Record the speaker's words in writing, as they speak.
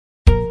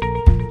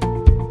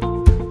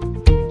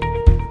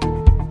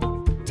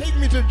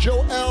to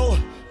Joel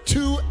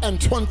 2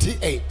 and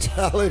 28.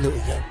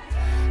 Hallelujah.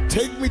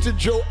 Take me to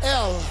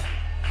Joel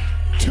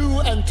 2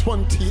 and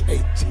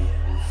 28.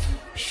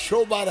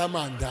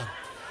 Shobaramanda.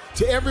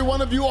 To every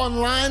one of you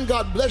online,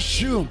 God bless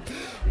you.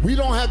 We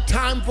don't have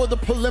time for the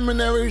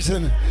preliminaries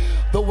and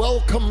the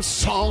welcome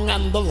song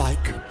and the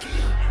like.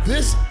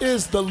 This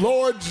is the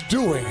Lord's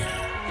doing,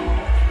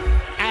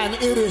 and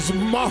it is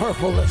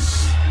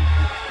marvelous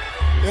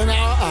in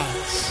our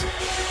eyes.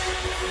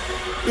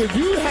 If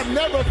you have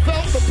never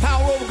felt the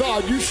power of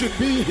God, you should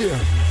be here,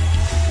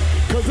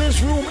 because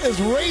this room is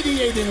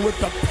radiating with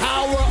the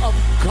power of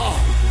God.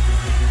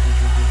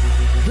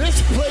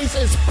 This place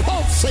is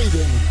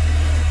pulsating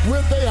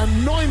with the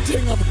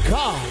anointing of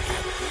God.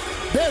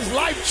 There's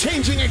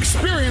life-changing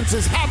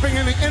experiences happening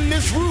in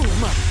this room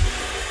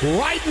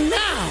right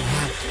now.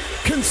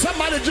 Can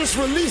somebody just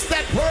release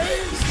that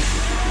praise?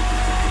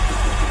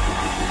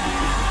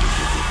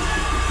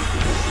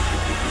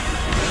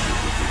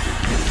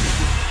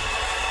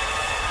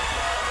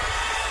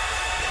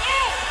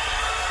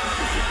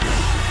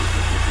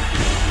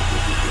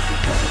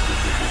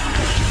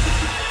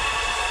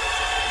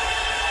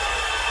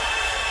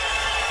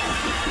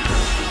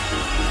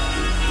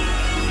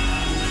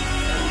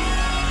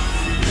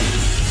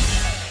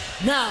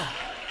 Now,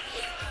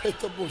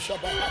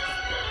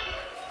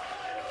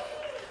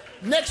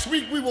 next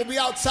week we will be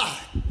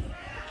outside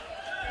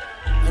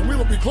and we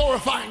will be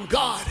glorifying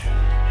God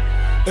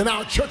in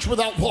our church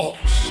without walls.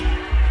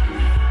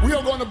 We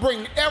are going to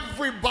bring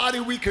everybody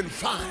we can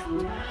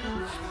find.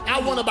 I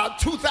want about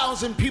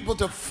 2,000 people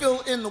to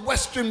fill in the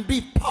Western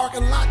Beef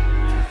parking lot,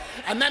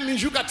 and that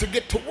means you got to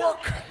get to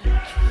work.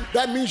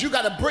 That means you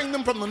got to bring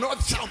them from the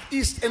north, south,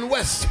 east, and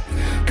west,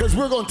 because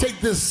we're going to take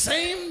this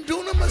same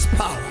dunamis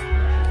power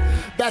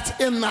that's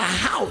in the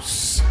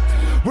house.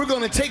 We're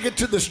going to take it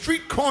to the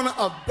street corner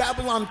of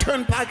Babylon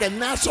Turnpike and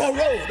Nassau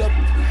Road,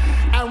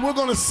 and we're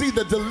going to see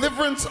the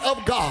deliverance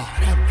of God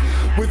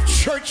with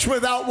Church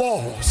Without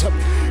Walls.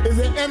 Is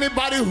there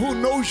anybody who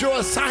knows your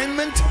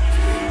assignment?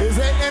 Is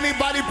there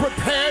anybody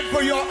prepared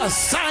for your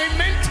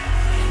assignment?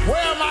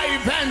 Where are my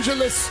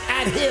evangelists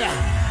at here?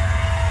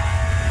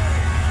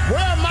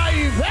 Where are my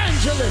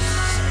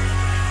evangelists?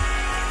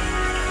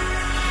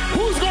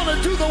 Who's going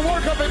to do the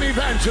work of an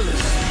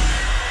evangelist?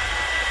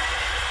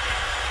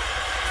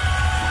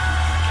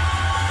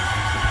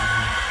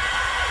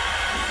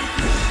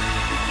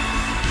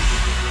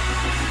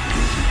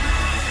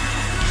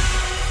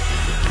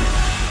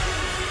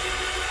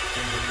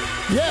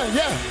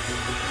 Yeah.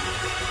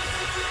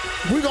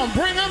 We're going to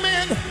bring them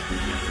in.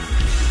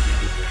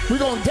 We're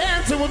going to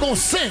dance and we're going to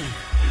sing.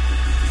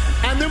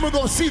 And then we're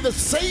going to see the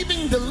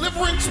saving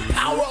deliverance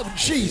power of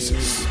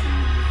Jesus.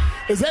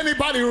 Is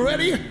anybody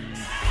ready?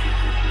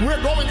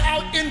 We're going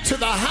out into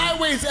the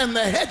highways and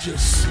the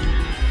hedges,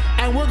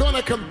 and we're going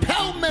to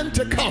compel men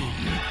to come.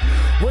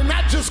 We're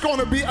not just going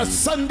to be a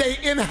Sunday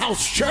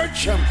in-house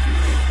church.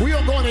 We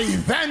are going to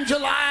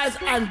evangelize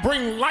and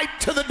bring light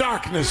to the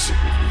darkness.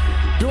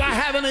 Do I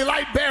have any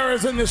light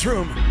bearers in this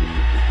room?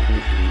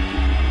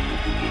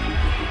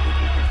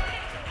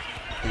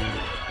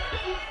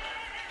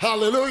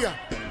 Hallelujah.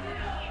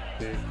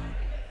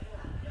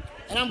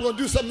 And I'm going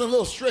to do something a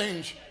little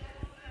strange.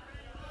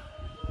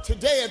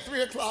 Today at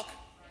 3 o'clock,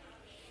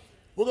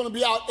 we're going to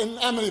be out in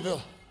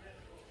Amityville.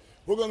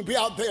 We're going to be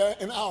out there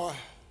in our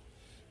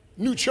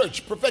new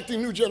church,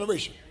 Perfecting New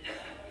Generation.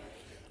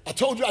 I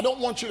told you I don't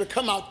want you to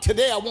come out.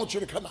 Today I want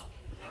you to come out.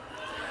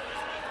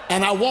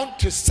 And I want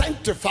to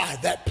sanctify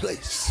that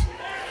place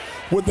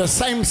with the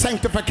same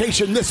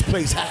sanctification this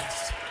place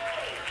has.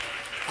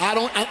 I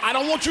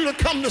don't want you to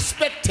come to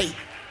spectate.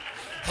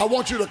 I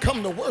want you to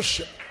come to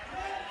worship.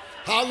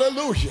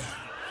 Hallelujah.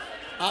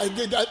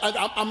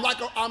 I'm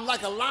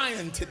like a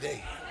lion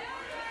today.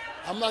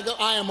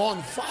 I am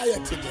on fire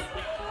today.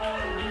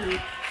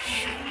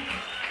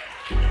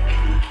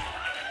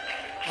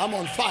 I'm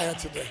on fire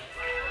today.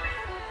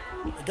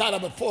 I got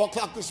up at 4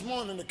 o'clock this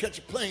morning to catch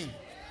a plane.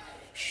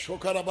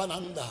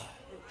 Shokarabananda.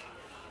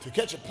 To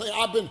catch a plane.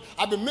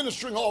 I've been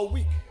ministering all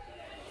week.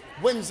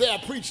 Wednesday I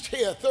preached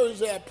here.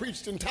 Thursday I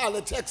preached in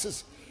Tyler,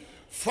 Texas.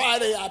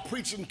 Friday I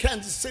preached in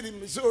Kansas City,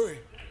 Missouri.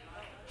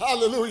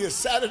 Hallelujah.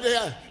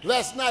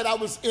 Last night I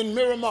was in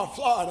Miramar,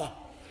 Florida.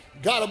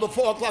 Got up at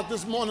 4 o'clock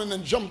this morning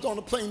and jumped on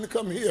a plane to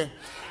come here.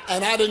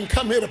 And I didn't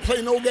come here to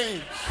play no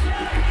games.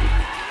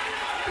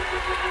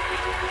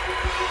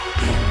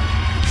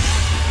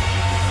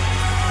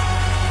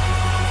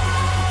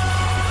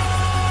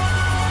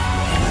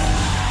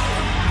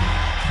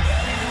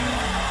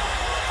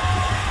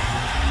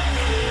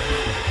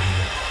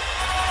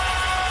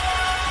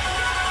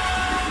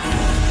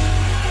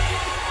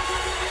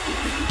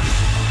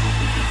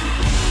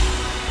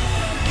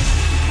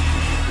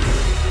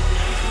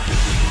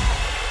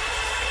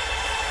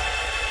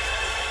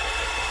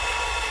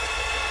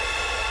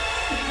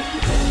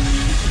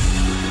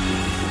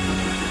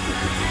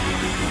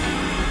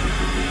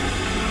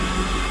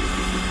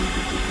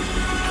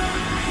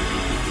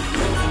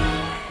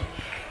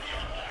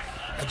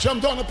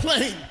 Jumped on a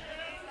plane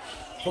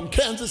from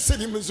Kansas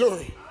City,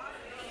 Missouri.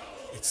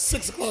 It's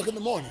 6 o'clock in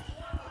the morning.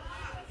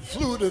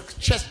 Flew to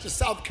Chester,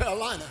 South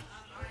Carolina.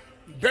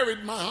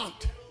 Buried my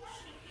aunt,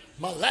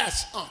 my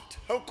last aunt.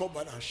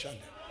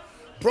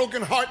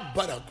 Broken heart,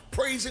 but a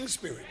praising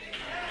spirit.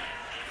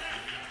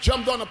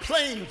 Jumped on a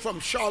plane from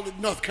Charlotte,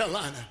 North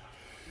Carolina,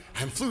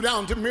 and flew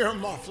down to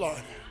Miramar,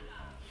 Florida.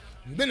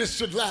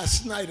 Ministered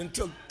last night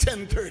until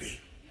 10:30.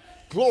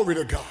 Glory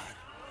to God.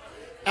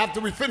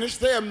 After we finished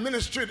there,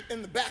 ministered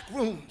in the back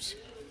rooms.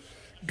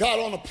 Got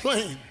on a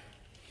plane,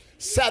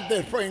 sat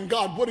there praying,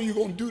 God, what are you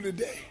going to do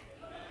today?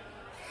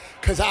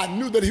 Because I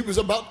knew that he was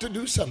about to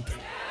do something.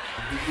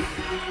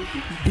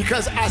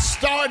 Because I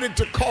started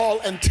to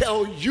call and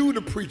tell you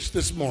to preach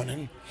this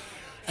morning,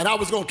 and I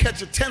was going to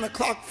catch a 10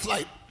 o'clock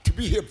flight to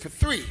be here for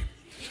 3.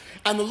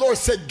 And the Lord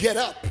said, get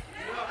up.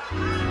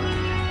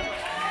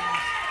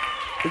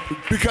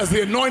 Because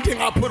the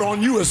anointing I put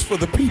on you is for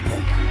the people.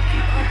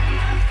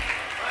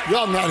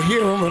 Y'all not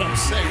hearing what I'm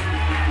saying.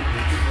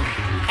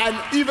 And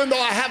even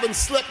though I haven't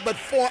slept but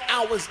 4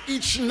 hours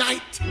each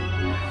night,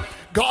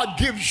 God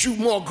gives you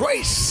more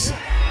grace.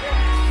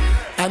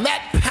 And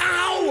that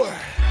power,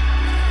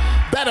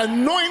 that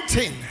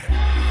anointing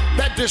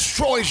that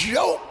destroys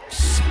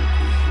yokes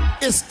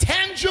is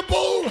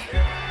tangible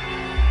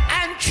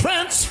and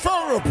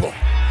transferable.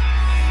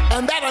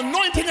 And that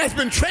anointing has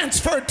been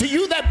transferred to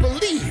you that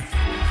believe.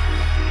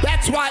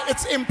 That's why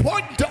it's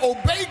important to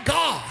obey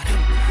God.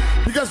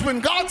 Because when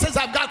God says,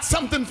 I've got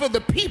something for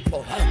the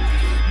people,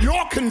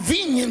 your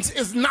convenience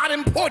is not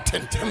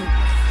important.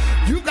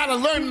 You got to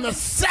learn the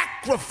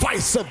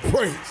sacrifice of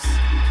praise.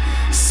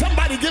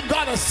 Somebody give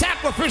God a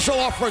sacrificial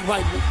offering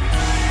right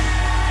now.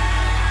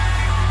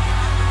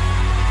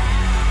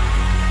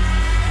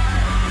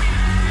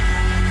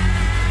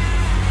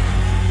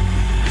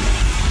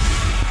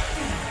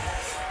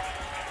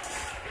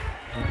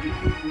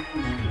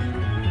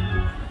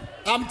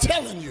 I'm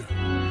telling you,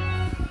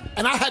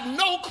 and I had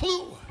no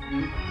clue,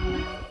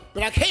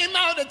 but I came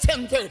out at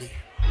 10:30,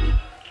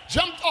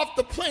 jumped off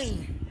the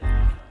plane,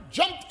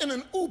 jumped in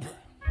an Uber,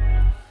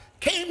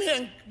 came here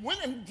and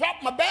went and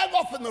dropped my bag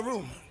off in the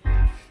room,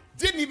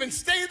 didn't even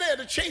stay there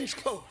to change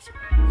clothes,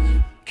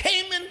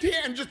 came in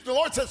here and just the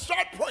Lord said,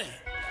 start praying,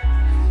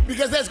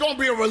 because there's going to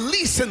be a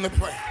release in the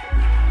prayer.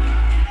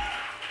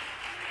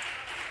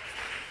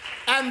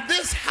 And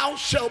this house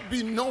shall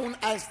be known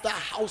as the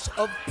house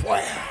of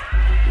prayer.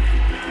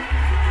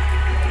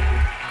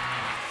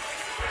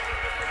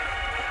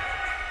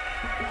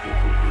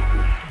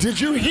 Did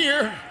you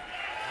hear?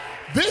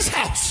 This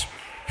house.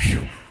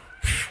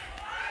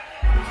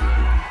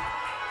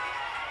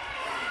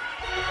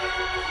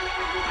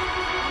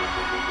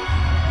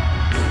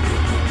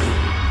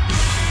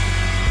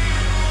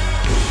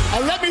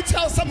 And let me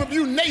tell some of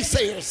you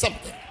naysayers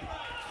something.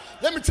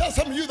 Let me tell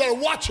some of you that are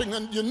watching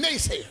and you're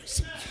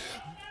naysayers.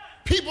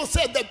 People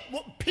said that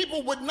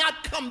people would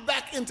not come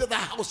back into the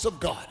house of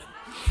God.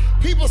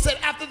 People said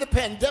after the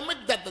pandemic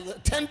that the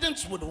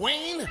attendance would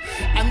wane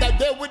and that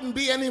there wouldn't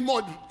be any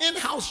more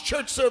in-house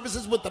church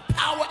services with the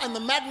power and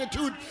the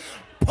magnitude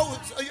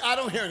I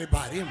don't hear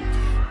anybody,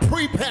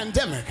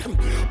 pre-pandemic.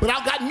 But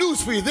I've got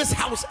news for you. This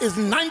house is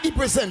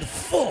 90%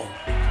 full.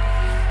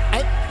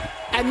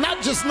 And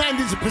not just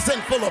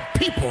 90% full of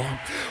people,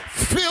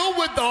 filled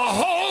with the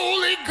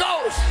Holy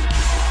Ghost.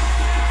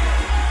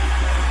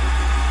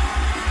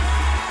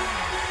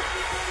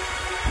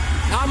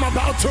 I'm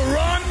about to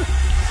run.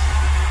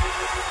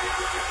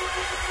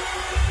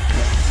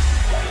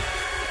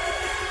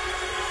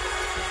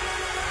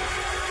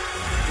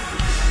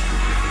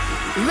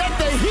 Let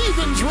the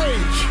heathens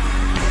rage.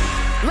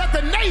 Let the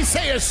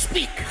naysayers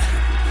speak.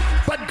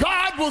 But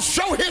God will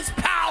show his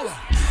power.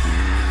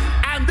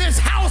 And this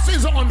house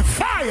is on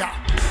fire.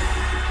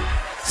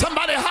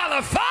 Somebody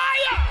holler, fire!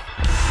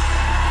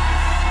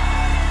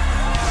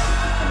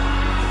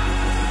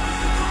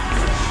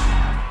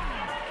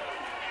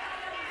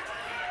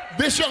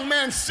 This young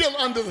man's still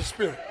under the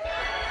Spirit.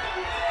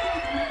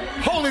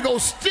 Holy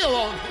Ghost still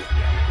on him.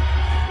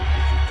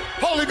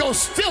 Holy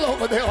Ghost still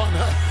over there on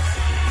her.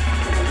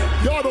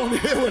 Y'all don't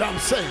hear what I'm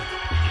saying.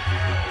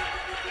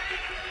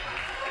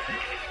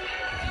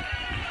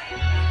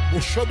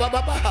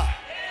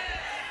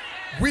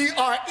 We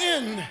are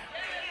in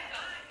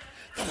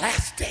the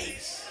last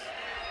days.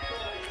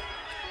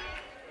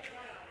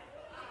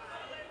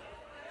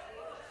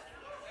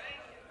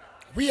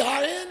 We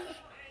are in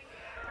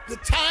the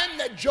time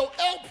that Joel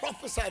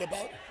prophesied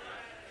about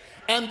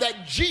and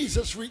that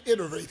Jesus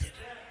reiterated.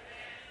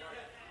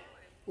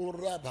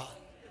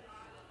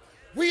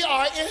 We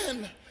are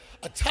in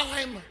a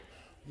time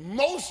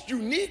most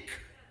unique,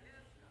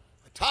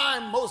 a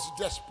time most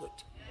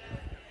desperate,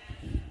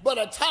 but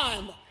a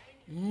time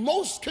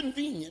most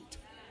convenient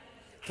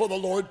for the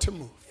Lord to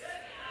move.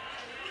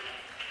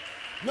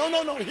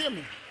 No, hear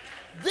me.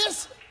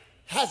 This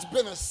has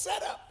been a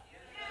setup.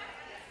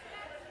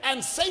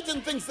 And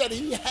Satan thinks that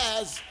he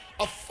has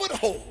a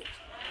foothold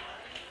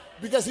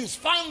because he's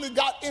finally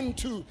got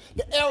into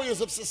the areas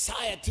of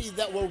society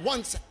that were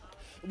once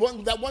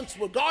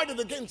were guarded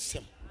against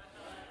him.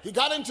 He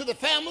got into the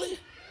family,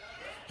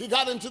 he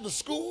got into the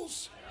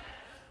schools,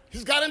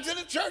 He's got into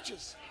the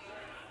churches.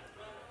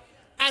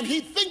 And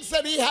he thinks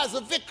that he has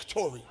a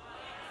victory.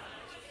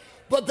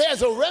 But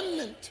there's a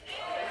remnant.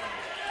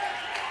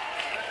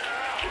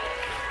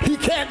 He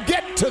can't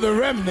get to the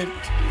remnant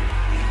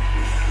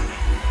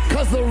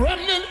because the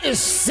remnant is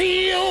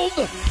sealed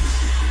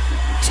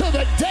to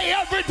the day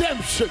of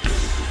redemption.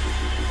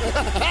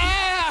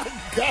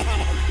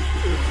 God.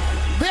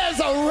 There's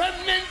a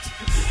remnant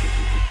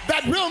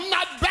that will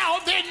not bow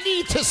their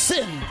knee to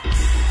sin,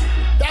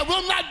 that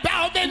will not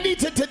bow their knee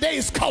to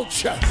today's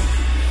culture,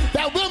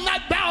 that will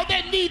not bow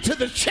their knee to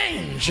the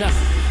change,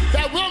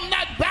 that will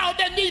not bow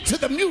their knee to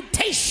the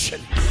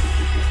mutation.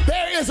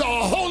 There is a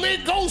Holy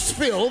Ghost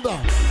filled,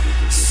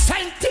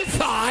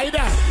 sanctified,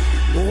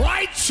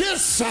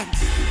 righteous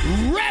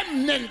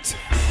remnant.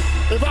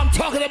 If I'm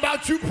talking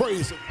about you,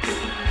 praise him.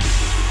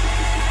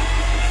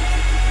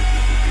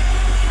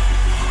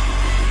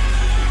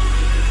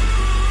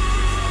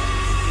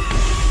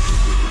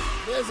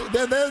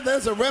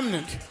 There's a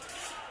remnant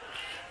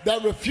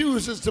that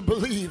refuses to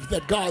believe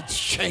that God's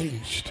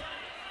changed.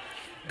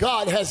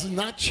 God has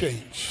not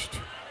changed.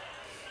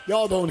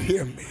 Y'all don't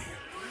hear me.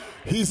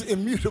 He's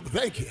immutable.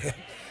 Thank you.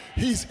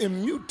 He's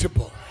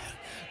immutable.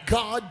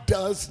 God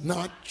does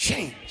not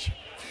change.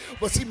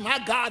 But see, my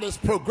God is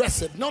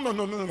progressive.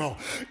 No.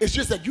 It's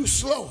just that you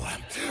slow.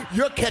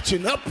 You're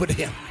catching up with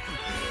him.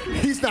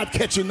 He's not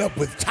catching up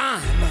with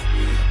time.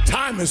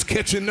 Time is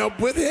catching up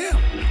with him.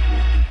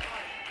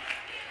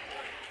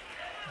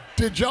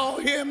 Did y'all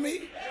hear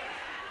me?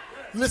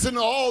 Listen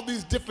to all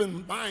these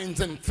different minds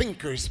and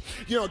thinkers.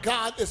 You know,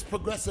 God is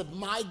progressive.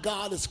 My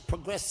God is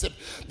progressive.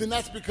 Then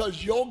that's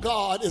because your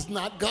God is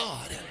not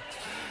God.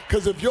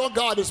 Because if your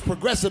God is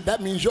progressive,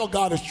 that means your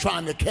God is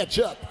trying to catch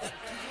up.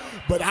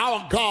 But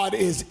our God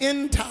is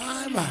in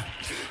time.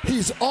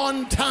 He's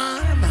on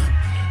time.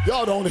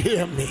 Y'all don't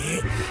hear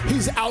me.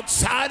 He's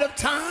outside of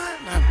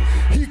time.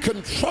 He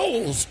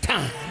controls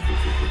time.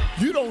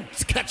 You don't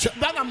catch up.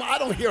 I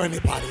don't hear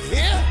anybody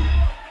here.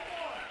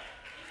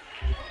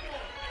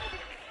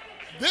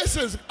 This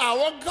is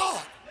our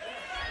God.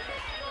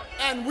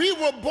 And we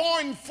were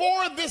born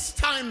for this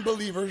time,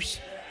 believers.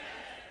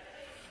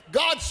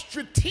 God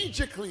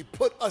strategically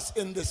put us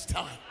in this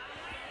time.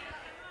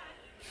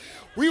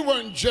 We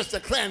weren't just a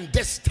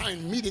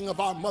clandestine meeting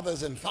of our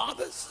mothers and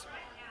fathers.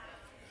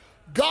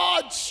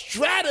 God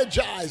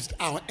strategized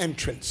our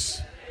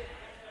entrance.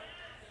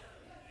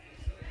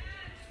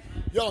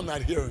 Y'all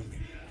not hearing me.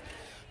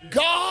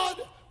 God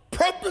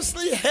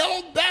purposely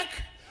held back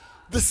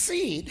the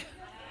seed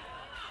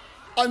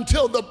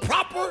until the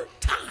proper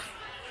time,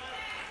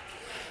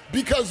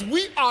 because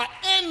we are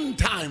end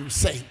time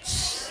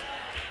saints.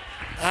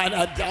 And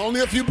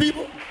only a few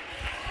people.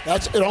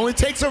 It only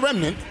takes a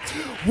remnant.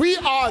 We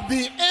are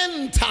the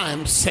end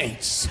time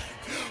saints.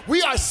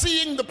 We are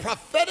seeing the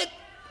prophetic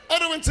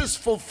utterances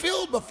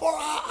fulfilled before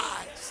our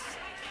eyes.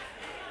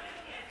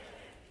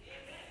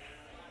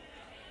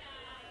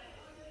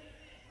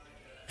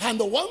 And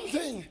the one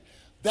thing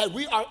that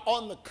we are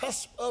on the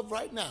cusp of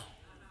right now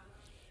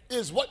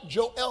is what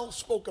Joel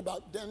spoke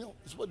about. Daniel,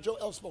 is what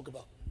Joel spoke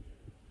about.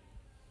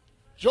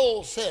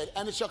 Joel said,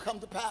 and it shall come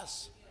to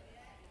pass.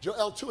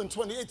 Joel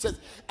 2:28 says,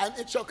 and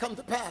it shall come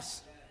to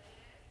pass.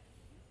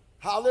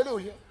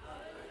 Hallelujah.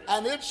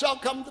 And it shall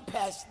come to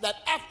pass that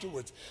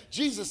afterwards,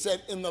 Jesus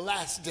said in the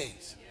last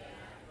days,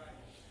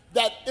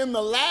 that in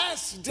the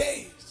last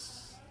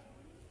days,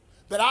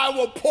 that I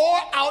will pour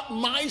out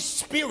my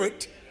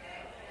spirit.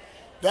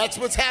 That's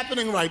what's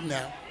happening right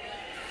now.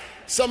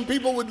 Some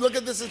people would look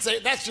at this and say,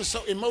 that's just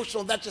so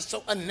emotional, that's just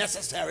so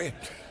unnecessary.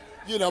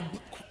 You know,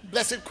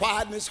 blessed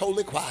quietness,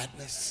 holy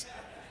quietness.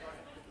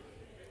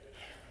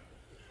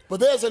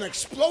 But there's an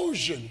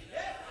explosion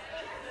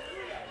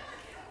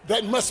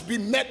that must be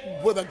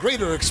met with a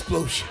greater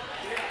explosion.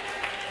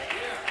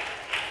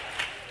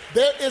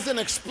 There is an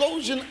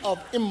explosion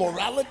of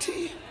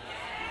immorality.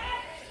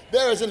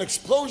 There is an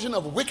explosion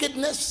of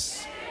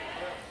wickedness.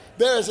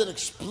 There is an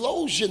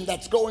explosion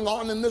that's going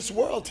on in this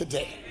world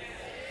today.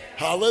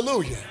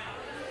 Hallelujah.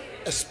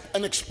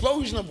 An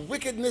explosion of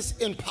wickedness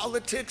in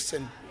politics,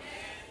 and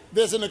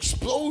there's an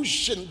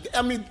explosion.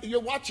 I mean,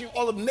 you're watching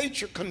all of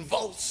nature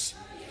convulse.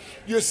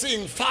 You're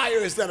seeing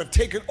fires that have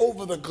taken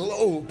over the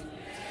globe.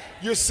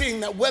 You're seeing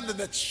that weather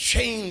that's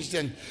changed,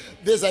 and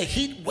there's a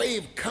heat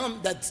wave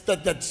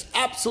that's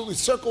absolutely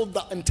circled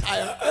the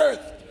entire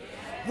earth.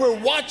 We're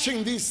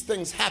watching these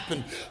things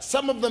happen.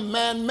 Some of them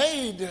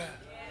man-made.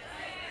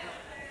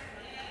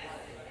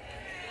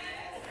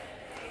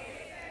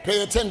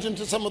 Pay attention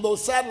to some of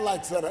those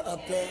satellites that are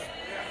up there.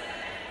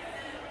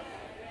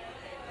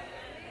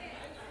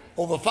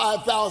 Over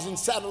 5,000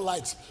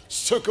 satellites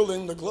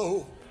circling the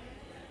globe,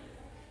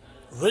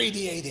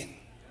 radiating.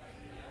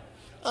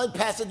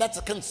 Pastor, that's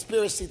a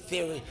conspiracy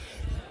theory.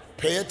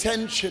 Pay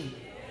attention.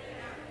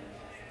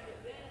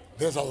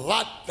 There's a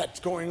lot that's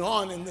going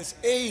on in this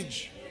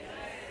age.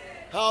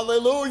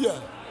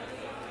 Hallelujah.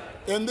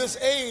 In this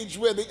age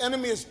where the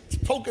enemy has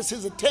focused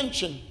his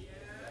attention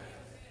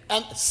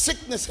and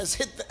sickness has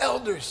hit the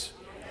elders.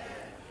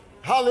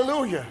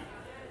 Hallelujah.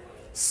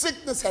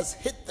 Sickness has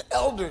hit the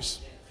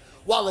elders,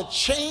 while a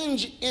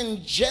change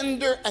in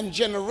gender and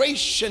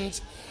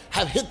generations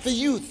have hit the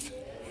youth.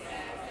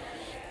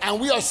 And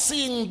we are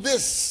seeing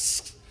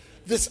this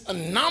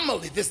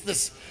anomaly,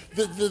 this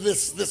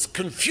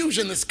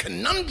confusion, this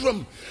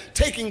conundrum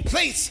taking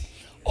place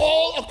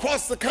all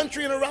across the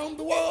country and around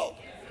the world.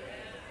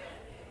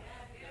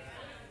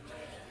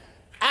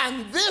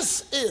 And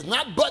this is,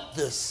 not but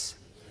this,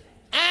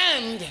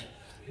 and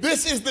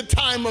this is the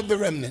time of the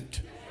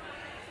remnant.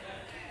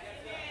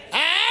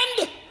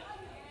 And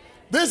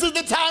this is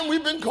the time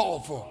we've been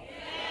called for.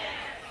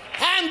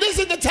 And this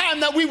is the time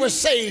that we were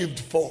saved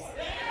for.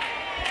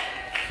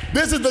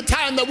 This is the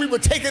time that we were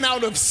taken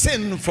out of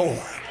sin for.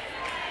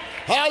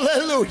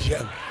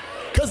 Hallelujah.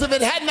 Because if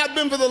it had not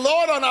been for the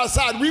Lord on our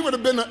side, we would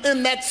have been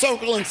in that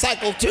circle and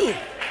cycle too.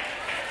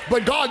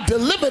 But God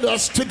delivered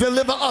us to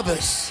deliver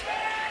others.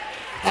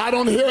 I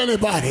don't hear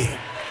anybody.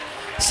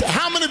 So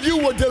how many of you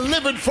were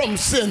delivered from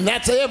sin?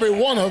 That's every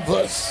one of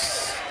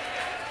us.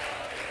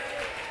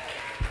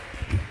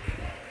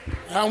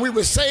 And we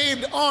were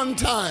saved on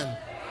time,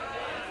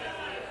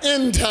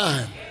 in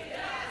time,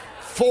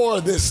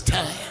 for this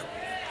time.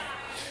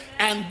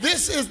 And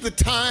this is the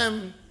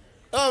time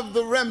of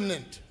the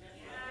remnant.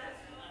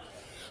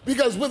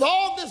 Because with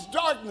all this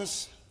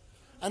darkness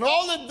and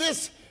all of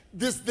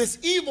this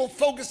evil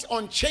focus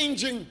on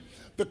changing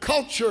the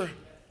culture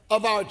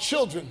of our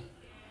children,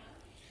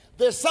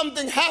 there's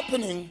something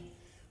happening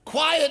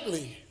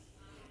quietly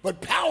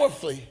but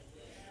powerfully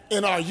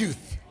in our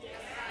youth.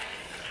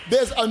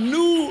 There's a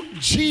new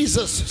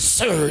Jesus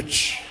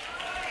surge.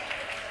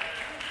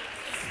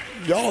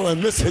 Y'all are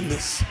missing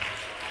this.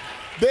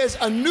 There's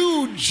a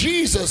new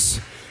Jesus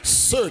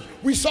surge.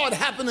 We saw it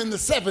happen in the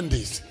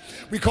 70s.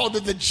 We called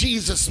it the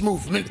Jesus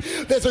movement.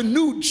 There's a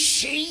new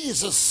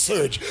Jesus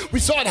surge. We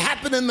saw it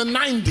happen in the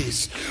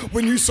 90s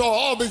when you saw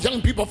all the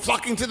young people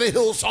flocking to the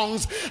hill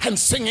songs and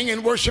singing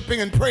and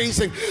worshiping and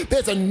praising.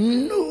 There's a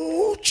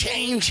new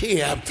change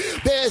here.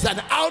 There's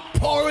an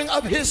outpouring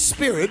of his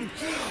spirit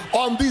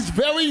on these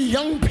very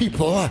young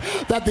people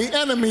that the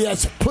enemy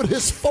has put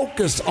his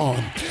focus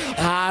on.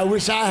 I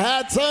wish I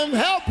had some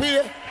help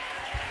here.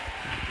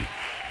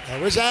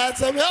 I wish I had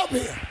some help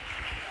here.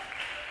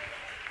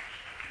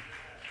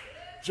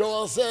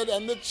 Joel said,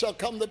 and it shall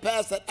come to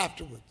pass that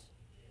afterwards.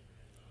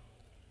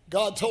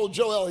 God told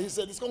Joel, he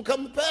said, it's going to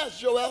come to pass,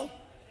 Joel.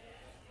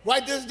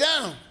 Write this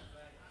down,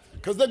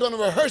 because they're going to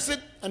rehearse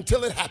it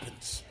until it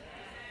happens.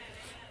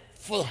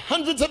 For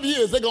hundreds of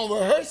years, they're going to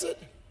rehearse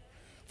it.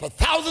 For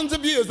thousands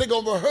of years, they're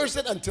going to rehearse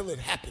it until it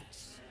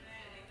happens.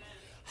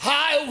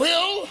 I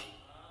will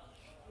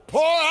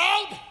pour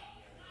out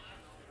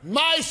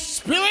my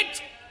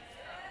spirit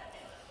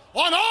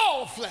on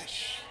all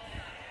flesh.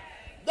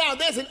 Now,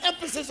 there's an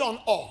emphasis on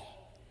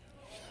all,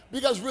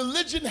 because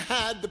religion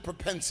had the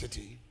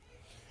propensity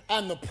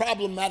and the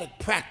problematic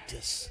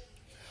practice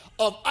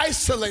of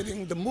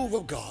isolating the move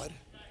of God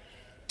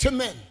to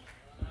men.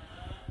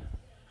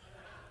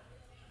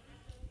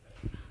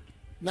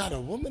 Not a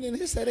woman in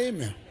here said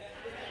amen.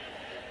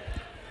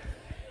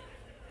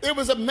 It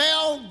was a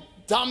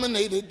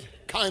male-dominated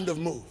kind of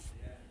move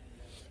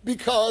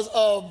because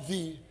of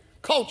the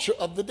culture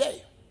of the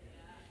day.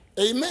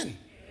 Amen.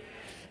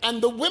 And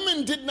the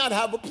women did not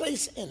have a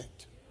place in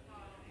it.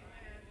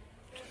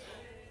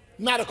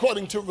 Not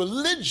according to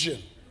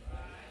religion.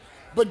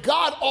 But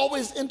God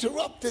always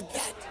interrupted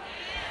that.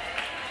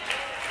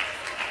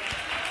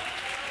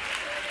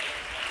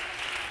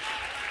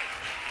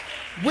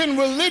 When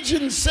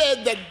religion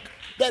said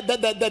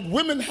that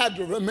women had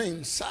to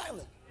remain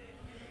silent,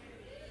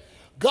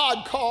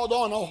 God called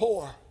on a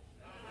whore.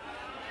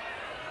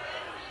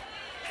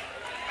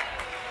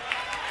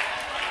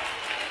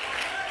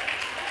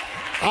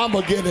 I'm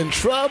going to get in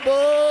trouble.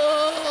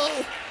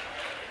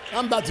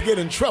 I'm about to get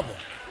in trouble.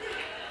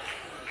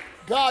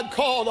 God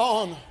called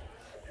on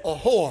a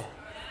whore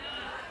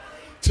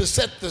to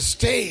set the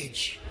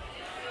stage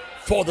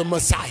for the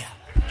Messiah.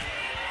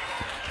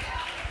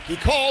 He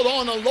called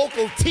on a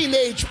local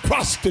teenage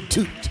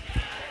prostitute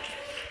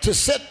to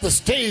set the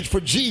stage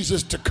for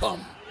Jesus to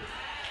come.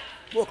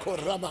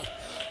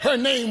 Her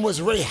name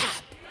was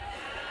Rahab.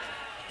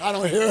 I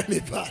don't hear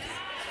anybody.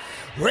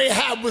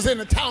 Rahab was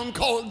in a town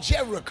called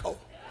Jericho.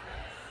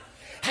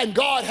 And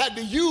God had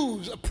to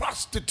use a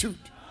prostitute,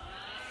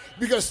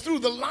 because through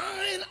the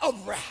line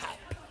of Rahab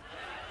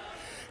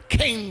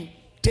came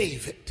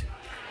David.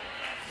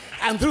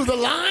 And through the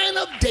line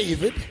of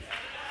David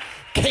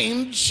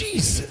came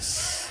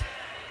Jesus.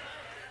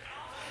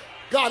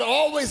 God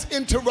always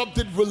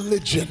interrupted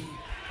religion.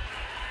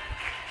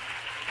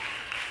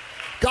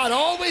 God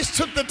always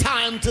took the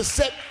time to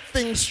set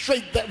things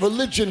straight that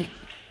religion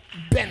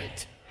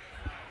bent.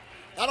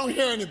 I don't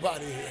hear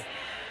anybody here.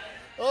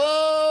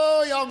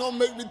 Oh, y'all gonna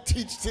make me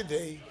teach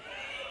today.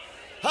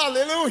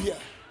 Hallelujah.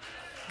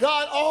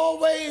 God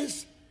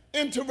always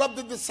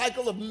interrupted the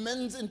cycle of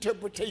men's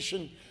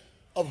interpretation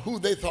of who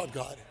they thought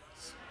God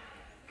is.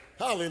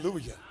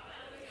 Hallelujah.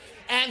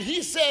 And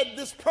he said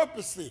this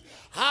purposely: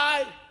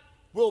 I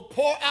will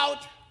pour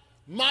out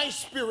my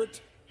spirit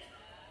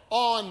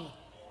on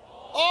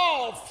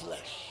All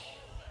flesh.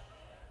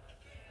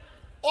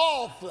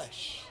 All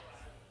flesh.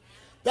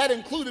 That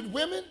included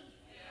women.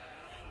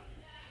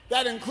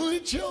 That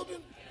included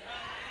children.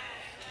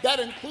 That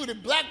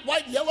included black,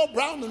 white, yellow,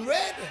 brown, and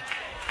red.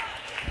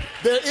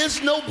 There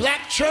is no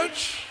black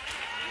church.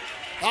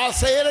 I'll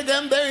say it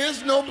again. There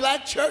is no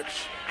black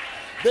church.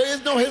 There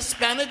is no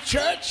Hispanic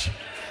church.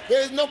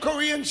 There is no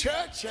Korean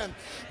church.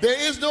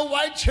 There is no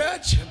white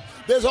church.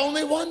 There's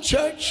only one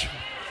church.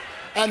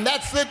 And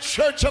that's the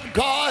church of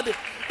God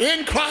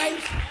in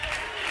Christ.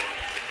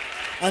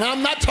 And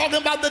I'm not talking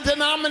about the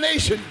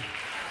denomination.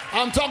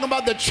 I'm talking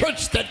about the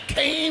church that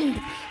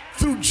came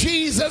through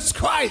Jesus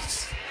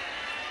Christ.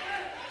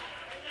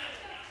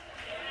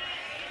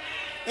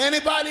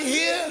 Anybody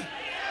here?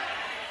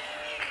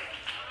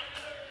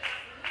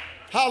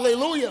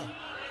 Hallelujah.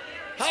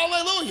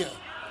 Hallelujah.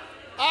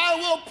 I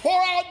will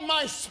pour out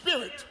my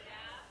spirit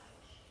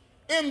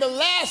in the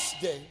last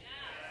day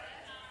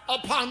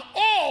upon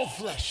all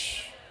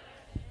flesh.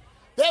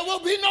 There will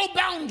be no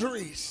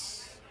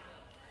boundaries.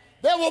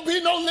 There will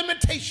be no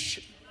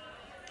limitation.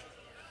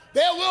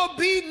 There will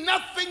be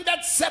nothing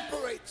that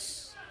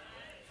separates.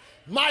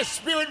 My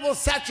spirit will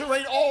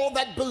saturate all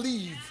that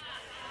believe.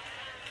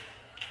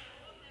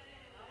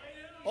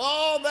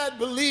 All that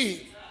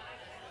believe.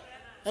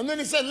 And then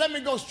he said, let me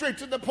go straight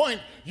to the point.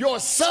 Your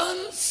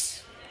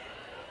sons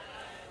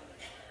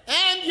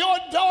and your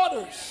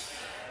daughters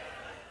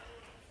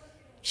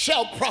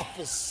shall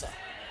prophesy.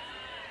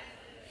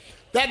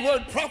 That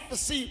word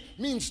prophecy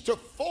means to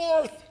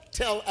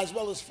foretell as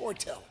well as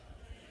foretell.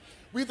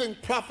 We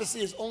think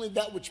prophecy is only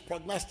that which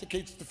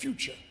prognosticates the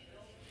future.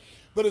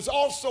 But it's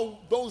also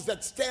those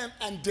that stand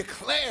and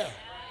declare.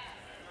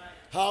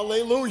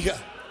 Hallelujah.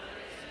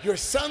 Your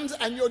sons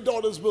and your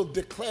daughters will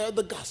declare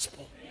the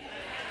gospel.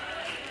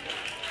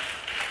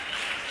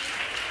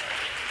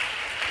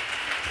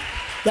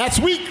 That's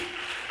weak.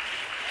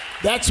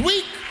 That's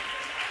weak.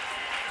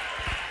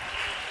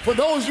 For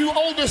those you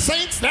older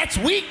saints, that's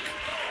weak.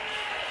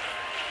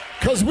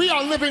 Because we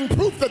are living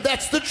proof that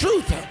that's the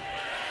truth.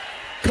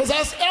 Because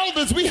us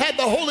elders, we had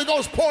the Holy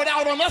Ghost poured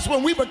out on us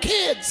when we were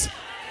kids.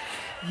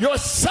 Your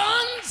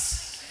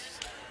sons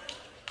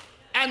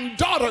and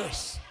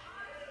daughters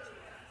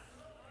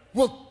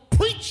will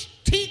preach,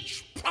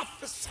 teach,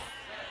 prophesy.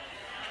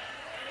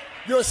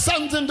 Your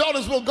sons and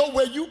daughters will go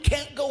where you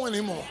can't go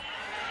anymore.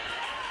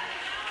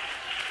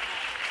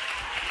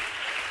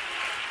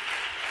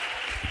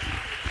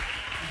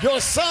 Your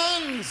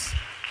sons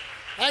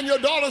and your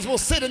daughters will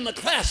sit in the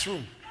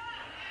classroom.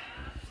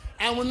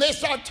 And when they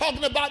start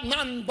talking about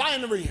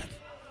non-binary,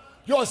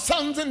 your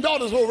sons and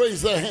daughters will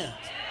raise their hands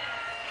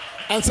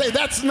and say,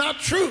 that's not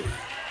true.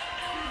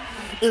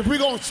 If we're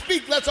going to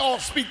speak, let's all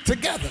speak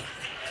together.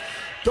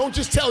 Don't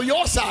just tell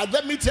your side.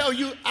 Let me tell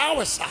you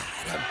our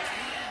side.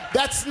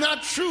 That's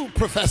not true,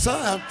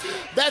 professor.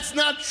 That's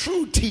not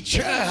true,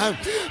 teacher.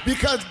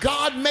 Because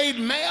God made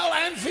male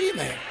and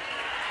female.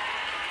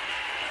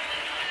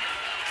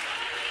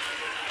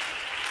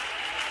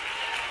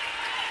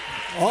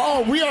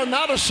 Oh, we are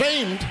not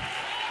ashamed.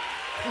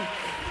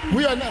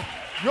 We are not.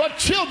 Your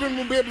children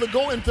will be able to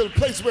go into the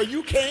place where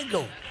you can't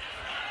go.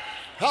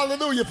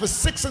 Hallelujah. For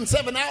 6 and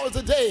 7 hours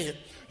a day,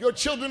 your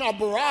children are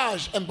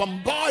barraged and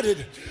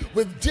bombarded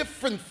with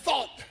different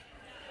thought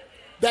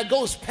that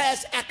goes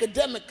past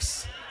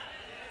academics.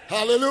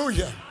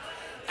 Hallelujah.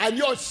 And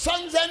your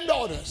sons and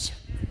daughters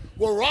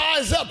will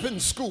rise up in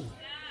school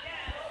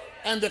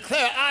and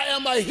declare, I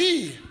am a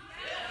he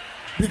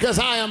because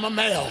I am a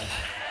male.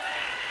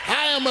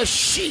 I am a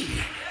she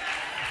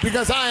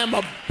because I am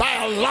a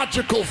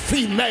biological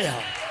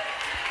female.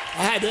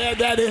 I had to add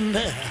that in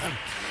there.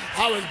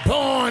 I was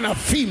born a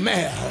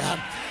female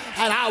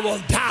and I will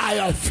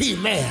die a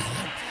female.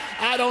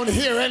 I don't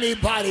hear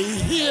anybody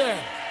here.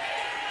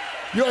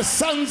 Your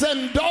sons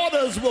and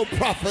daughters will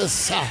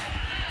prophesy.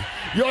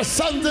 Your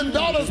sons and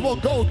daughters will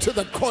go to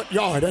the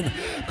courtyard and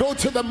go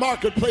to the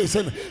marketplace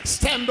and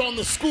stand on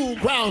the school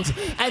grounds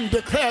and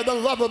declare the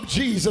love of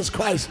Jesus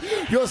Christ.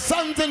 Your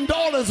sons and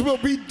daughters will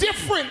be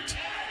different.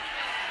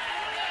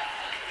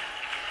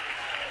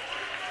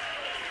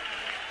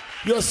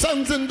 Your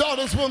sons and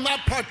daughters will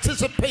not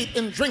participate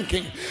in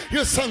drinking.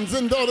 Your sons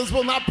and daughters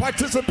will not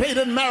participate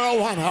in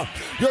marijuana.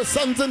 Your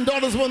sons and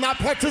daughters will not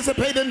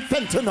participate in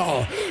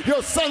fentanyl.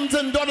 Your sons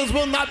and daughters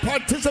will not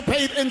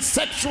participate in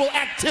sexual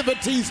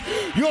activities.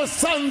 Your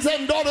sons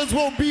and daughters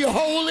will be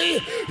holy.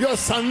 Your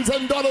sons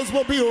and daughters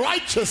will be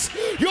righteous.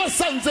 Your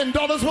sons and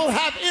daughters will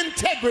have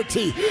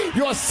integrity.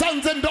 Your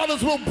sons and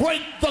daughters will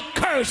break the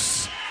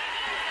curse.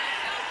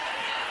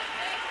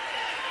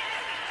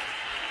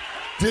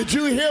 Did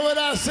you hear what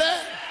I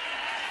said?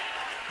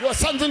 Your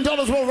sons and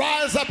daughters will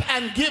rise up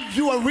and give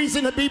you a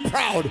reason to be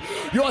proud.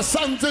 Your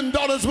sons and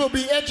daughters will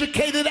be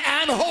educated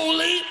and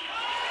holy.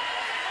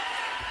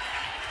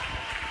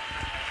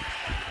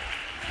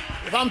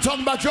 If I'm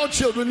talking about your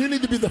children, you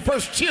need to be the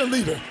first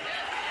cheerleader.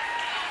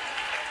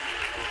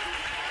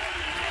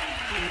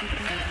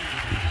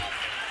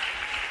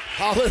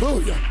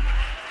 Hallelujah.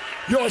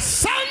 Your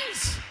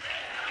sons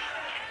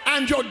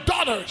and your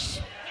daughters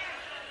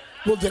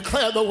will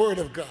declare the word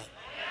of God.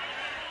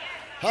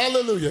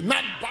 Hallelujah.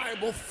 Not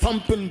Bible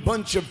thumping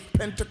bunch of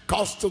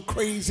Pentecostal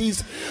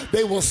crazies.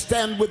 They will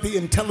stand with the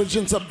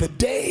intelligence of the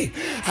day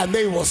and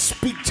they will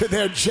speak to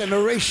their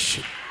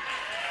generation.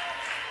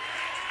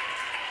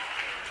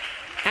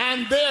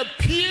 And their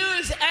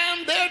peers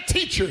and their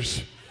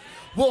teachers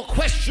will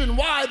question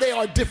why they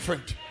are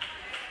different.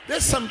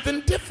 There's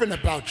something different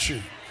about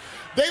you.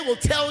 They will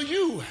tell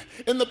you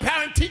in the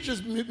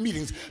parent-teachers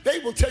meetings, they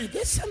will tell you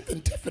there's something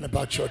different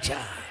about your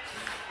child.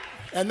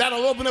 And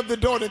that'll open up the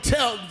door to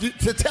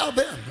tell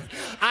them,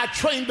 I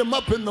trained them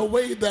up in the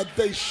way that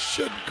they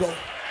should go.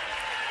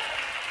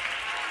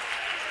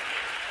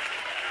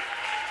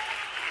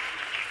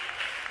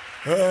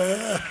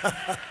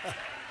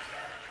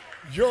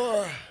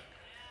 Your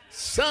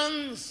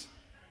sons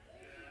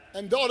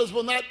and daughters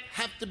will not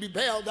have to be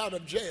bailed out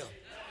of jail.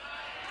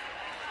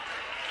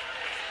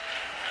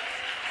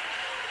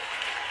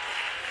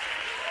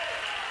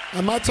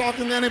 Am I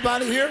talking to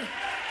anybody here?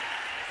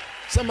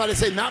 Somebody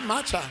say, not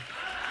my child.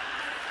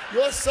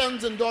 Your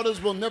sons and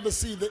daughters will never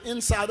see the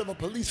inside of a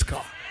police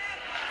car.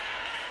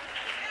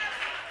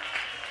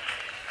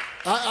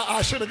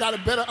 I should have got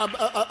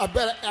a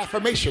better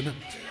affirmation.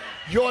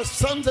 Your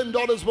sons and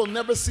daughters will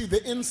never see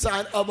the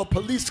inside of a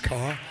police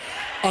car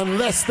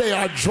unless they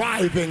are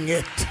driving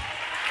it.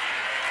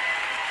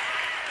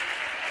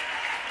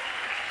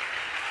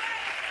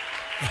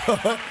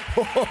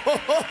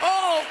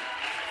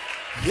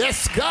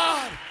 Yes,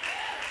 God.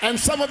 And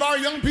some of our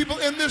young people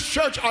in this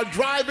church are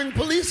driving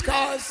police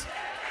cars.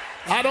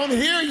 I don't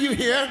hear you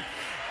here.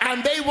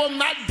 And they will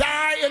not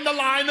die in the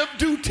line of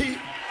duty.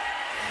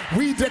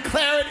 We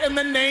declare it in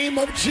the name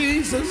of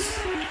Jesus.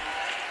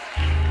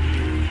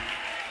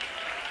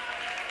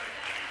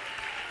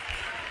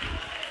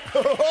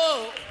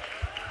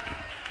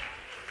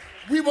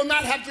 We will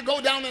not have to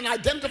go down and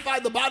identify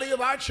the body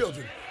of our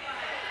children.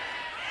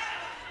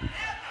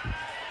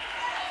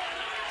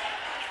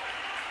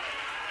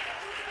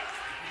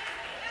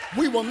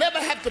 We will never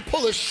have to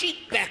pull a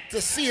sheet back to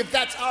see if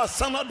that's our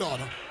son or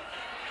daughter.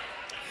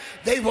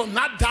 They will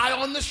not die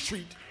on the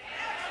street.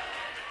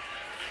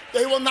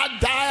 They will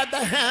not die at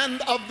the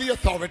hand of the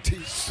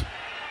authorities.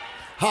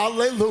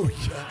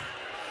 Hallelujah.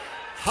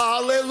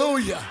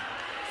 Hallelujah.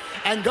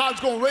 And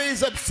God's going to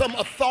raise up some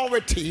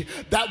authority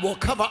that will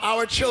cover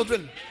our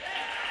children.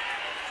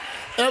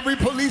 Every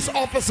police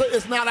officer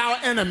is not our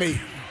enemy.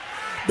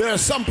 There are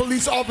some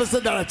police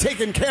officers that are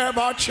taking care of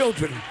our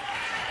children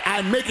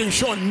and making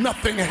sure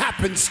nothing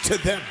happens to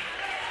them.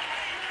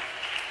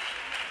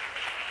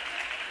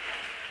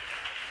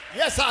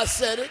 Yes, I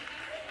said it.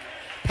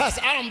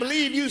 Pastor, I don't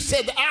believe you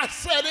said that. I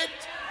said it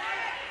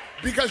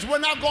because we're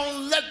not going to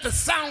let the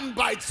sound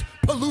bites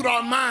pollute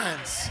our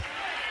minds.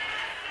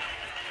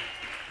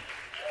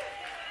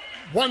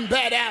 One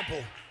bad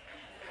apple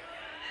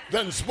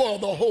doesn't spoil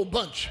the whole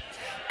bunch.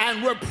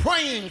 And we're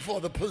praying for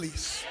the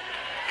police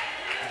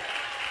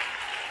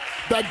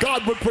that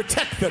God would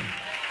protect them,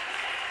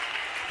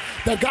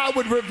 that God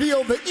would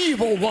reveal the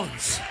evil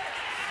ones,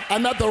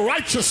 and that the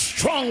righteous,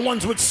 strong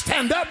ones would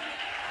stand up,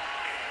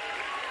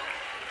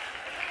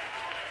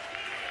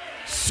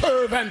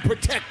 serve and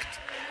protect.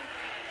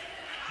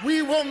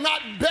 We will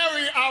not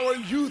bury our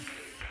youth.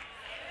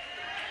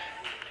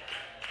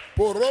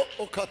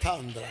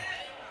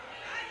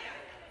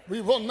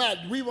 We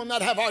will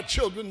not have our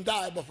children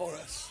die before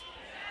us.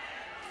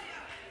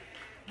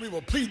 We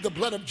will plead the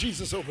blood of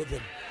Jesus over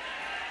them.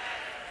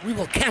 We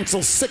will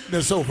cancel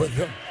sickness over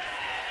them.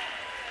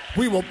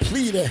 We will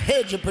plead a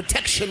hedge of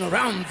protection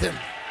around them.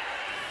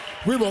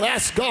 We will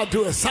ask God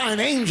to assign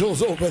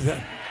angels over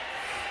them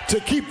to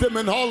keep them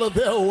in all of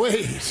their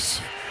ways.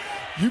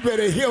 You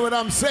better hear what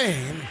I'm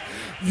saying.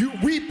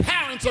 We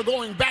parents are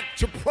going back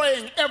to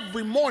praying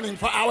every morning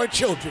for our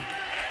children.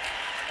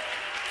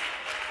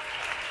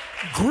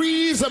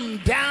 Grease them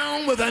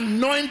down with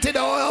anointed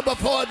oil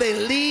before they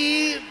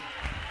leave.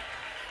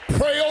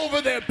 Pray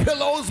over their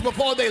pillows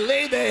before they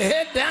lay their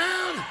head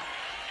down.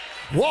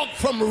 Walk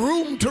from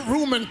room to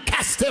room and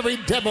cast every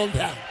devil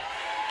down.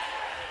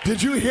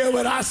 Did you hear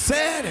what I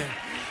said?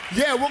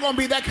 Yeah, we're going to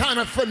be that kind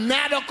of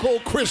fanatical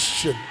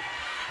Christian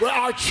where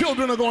our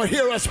children are going to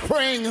hear us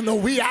praying in the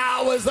wee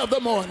hours of the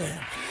morning.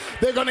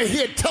 They're going to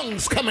hear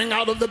tongues coming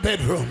out of the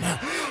bedroom.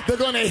 They're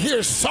going to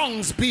hear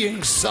songs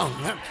being sung.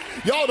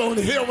 Y'all don't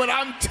hear what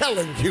I'm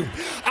telling you.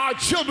 Our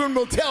children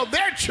will tell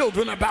their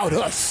children about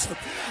us,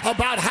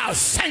 about how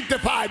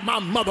sanctified my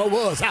mother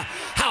was,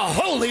 how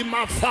holy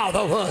my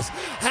father was.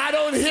 I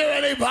don't hear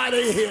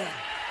anybody here.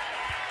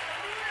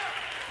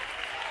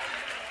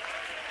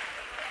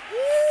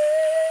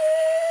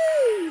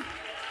 Woo!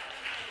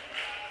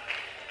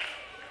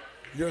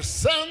 Your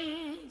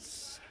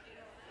sons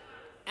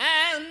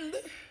and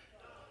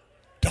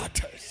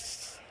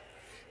daughters.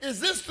 Is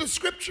this the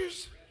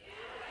scriptures?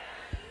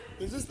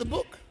 Is this the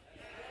book?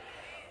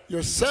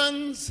 Your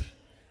sons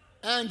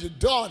and your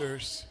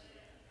daughters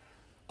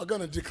are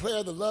going to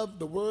declare the love,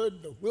 the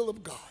word, the will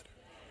of God.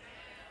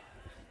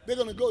 They're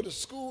going to go to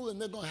school and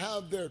they're going to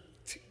have their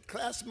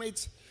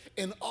classmates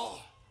in awe.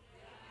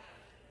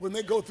 when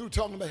they go through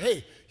talking about,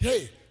 hey,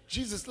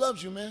 Jesus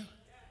loves you, man.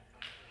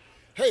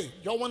 Hey,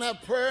 y'all want to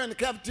have prayer in the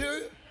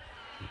cafeteria?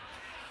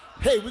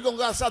 Hey, we're going to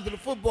go outside to the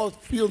football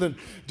field, and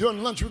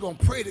during lunch, we're going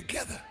to pray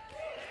together.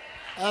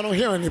 I don't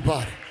hear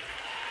anybody.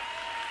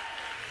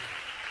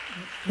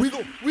 We're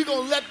going to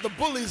let the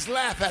bullies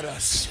laugh at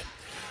us.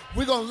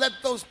 We're going to let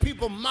those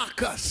people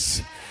mock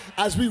us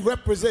as we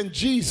represent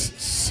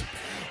Jesus.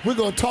 We're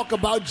going to talk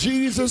about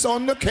Jesus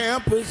on the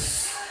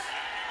campus.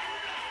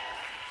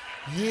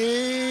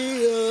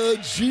 Yeah,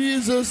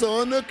 Jesus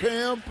on the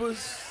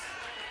campus.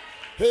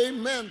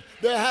 Amen.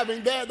 They're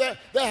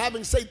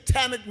having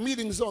satanic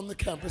meetings on the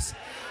campus.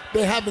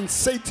 They're having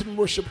Satan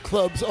worship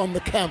clubs on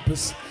the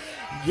campus.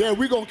 Yeah,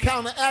 we're going to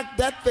counteract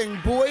that thing,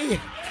 boy.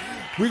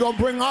 We're going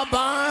to bring our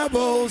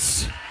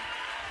Bibles.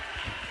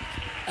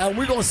 And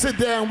we're going to sit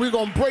there and we're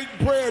going to break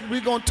bread.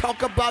 We're going to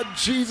talk about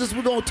Jesus.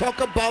 We're going to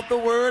talk about the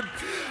Word.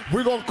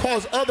 We're going to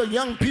cause other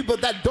young people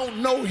that don't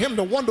know Him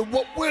to wonder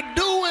what we're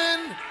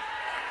doing.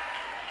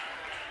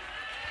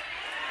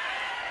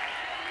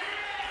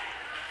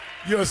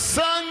 Your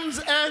sons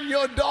and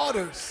your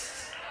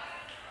daughters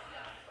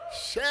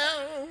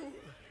shall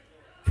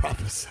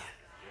prophesy.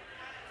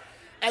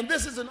 And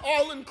this is an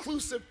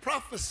all-inclusive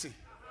prophecy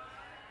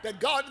that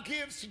God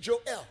gives to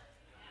Joel.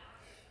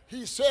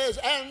 He says,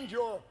 and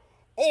your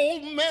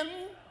old men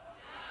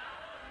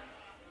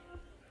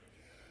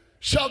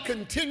shall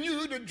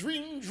continue to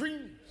dream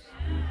dreams.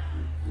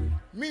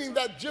 Meaning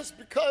that just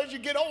because you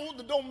get old,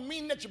 it don't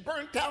mean that you're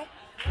burnt out.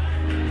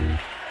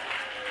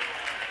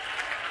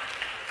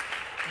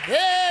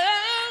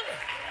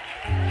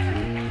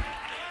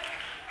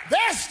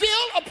 There's still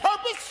a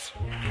purpose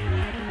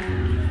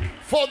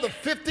for the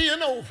 50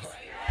 and over.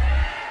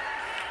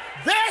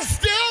 There's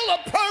still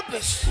a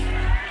purpose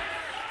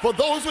for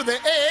those with the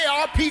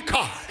AARP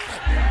card.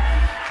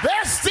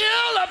 There's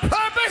still a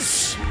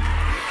purpose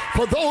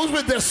for those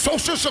with their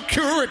Social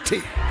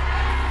Security.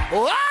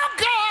 Oh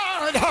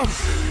God,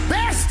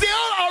 there's still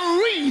a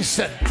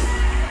reason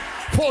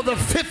for the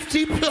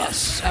 50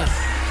 plus.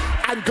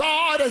 And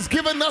God has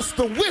given us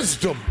the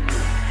wisdom.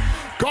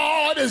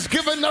 God has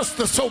given us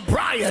the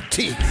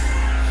sobriety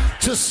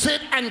to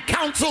sit and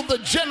counsel the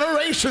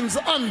generations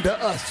under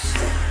us.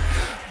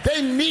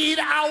 They need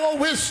our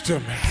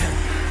wisdom.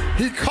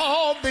 He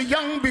called the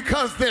young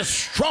because they're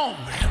strong,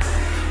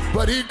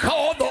 but He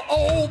called the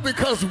old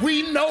because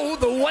we know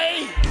the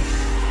way.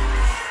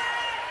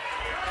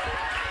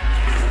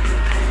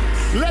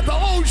 Let the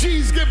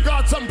OGs give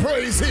God some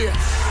praise here.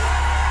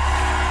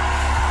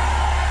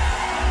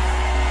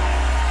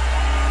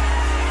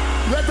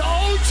 Let the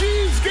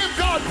OGs give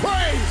God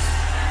praise.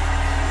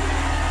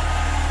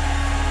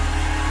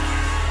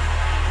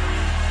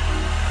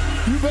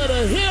 You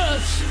better hear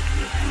us.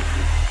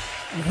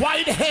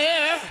 White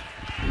hair,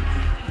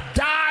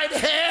 dyed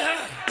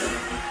hair,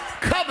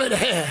 covered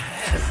hair,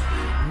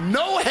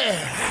 no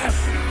hair.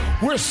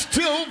 We're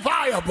still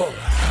viable.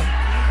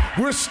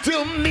 We're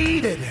still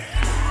needed.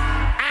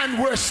 And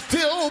we're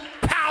still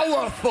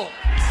powerful.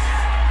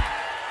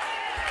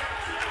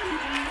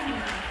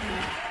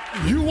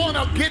 You want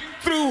to get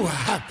through,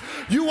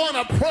 you want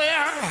a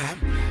prayer,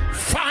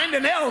 find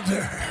an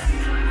elder.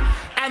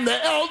 And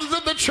the elders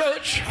of the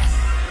church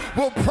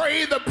will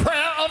pray the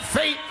prayer of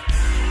faith.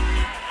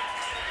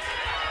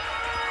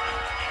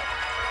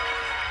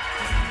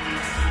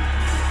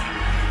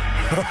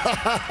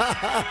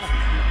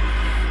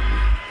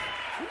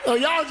 Oh,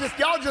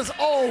 y'all just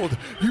old.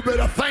 You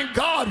better thank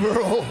God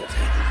we're old.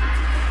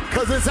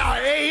 Because it's our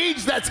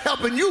age that's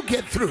helping you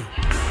get through.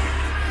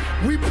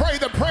 We pray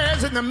the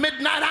prayers in the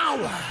midnight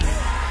hour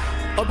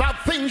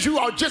about things you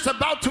are just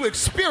about to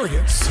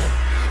experience.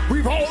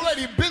 We've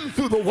already been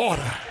through the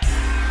water.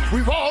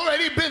 We've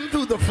already been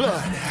through the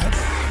flood.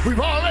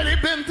 We've already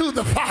been through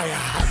the fire.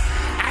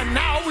 And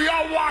now we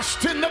are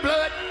washed in the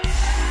blood.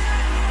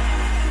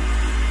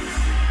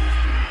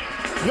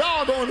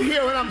 Y'all don't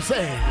hear what I'm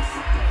saying.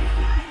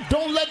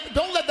 Don't let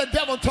the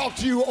devil talk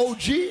to you,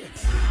 OG.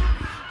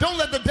 Don't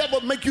let the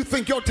devil make you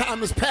think your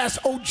time is past,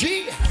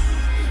 OG.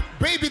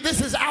 Baby,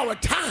 this is our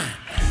time.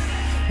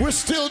 We're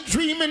still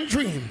dreaming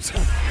dreams.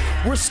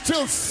 We're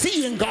still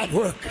seeing God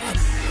work.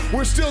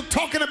 We're still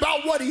talking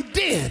about what He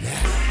did.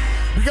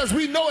 Because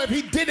we know if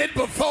He did it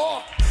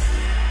before.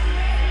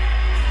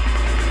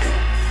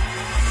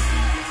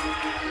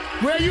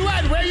 Where you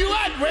at? Where you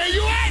at? Where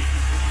you at?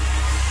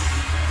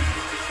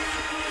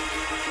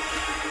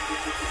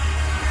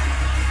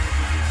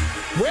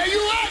 Where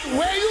you at?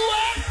 Where you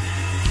at?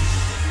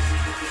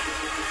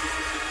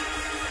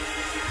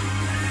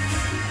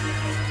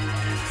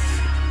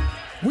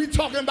 We're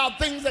talking about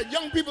things that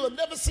young people have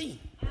never seen.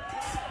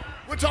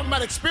 We're talking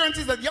about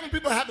experiences that young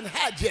people haven't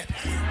had yet.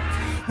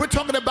 We're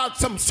talking about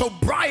some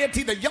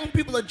sobriety that young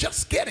people are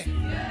just getting.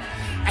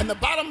 And the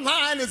bottom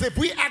line is if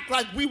we act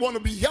like we want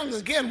to be young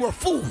again, we're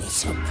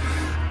fools.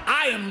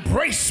 I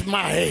embrace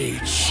my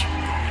age.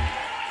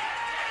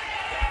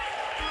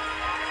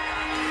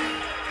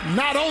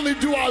 Not only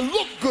do I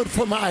look good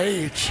for my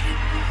age,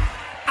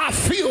 I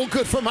feel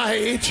good for my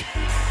age.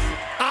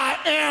 I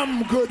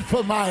am good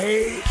for my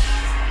age.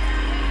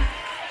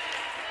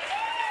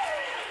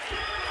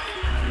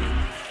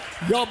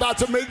 Y'all about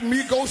to make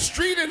me go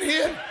street in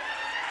here.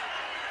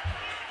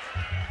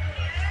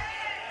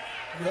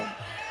 Yeah.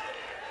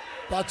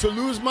 About to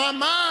lose my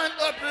mind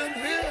up in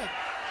here.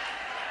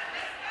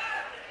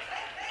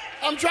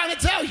 I'm trying to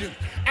tell you.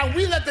 And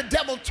we let the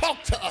devil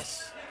talk to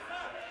us.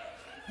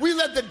 We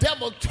let the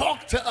devil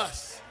talk to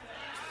us.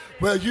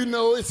 Well, you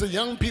know, it's a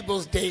young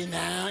people's day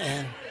now,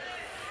 and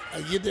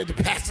the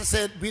pastor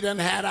said we done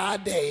had our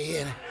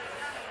day,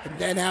 and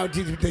then now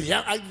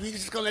we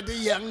just gonna let the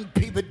young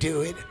people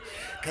do it,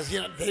 because you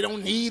know they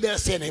don't need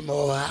us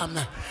anymore.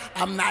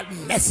 I'm not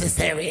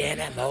necessary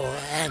anymore,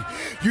 and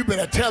you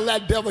better tell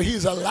that devil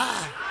he's a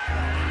lie.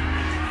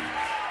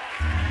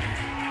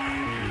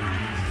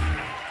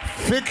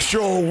 Fix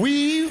your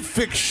weave,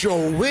 fix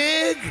your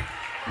wig,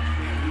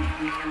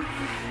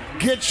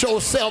 get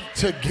yourself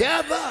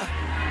together,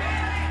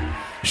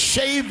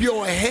 shave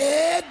your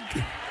head,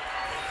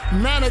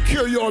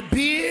 manicure your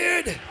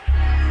beard,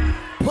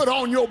 put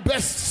on your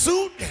best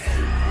suit,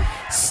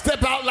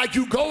 step out like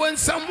you going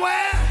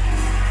somewhere.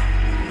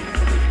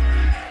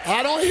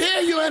 I don't hear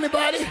you,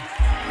 anybody.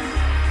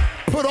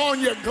 Put on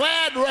your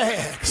glad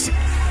rags.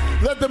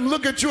 Let them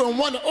look at you and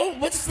wonder, oh,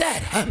 what's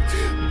that?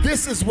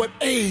 This is what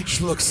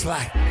age looks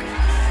like.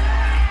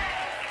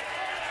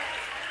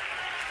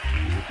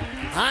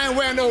 I ain't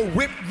wearing no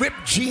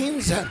ripped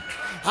jeans.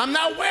 I'm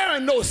not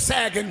wearing no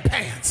sagging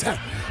pants.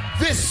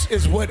 This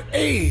is what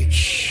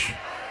age,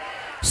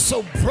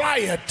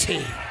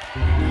 sobriety,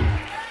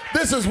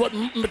 this is what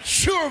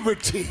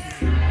maturity,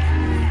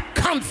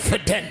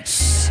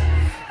 confidence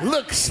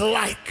looks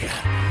like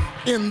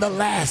in the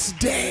last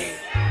day.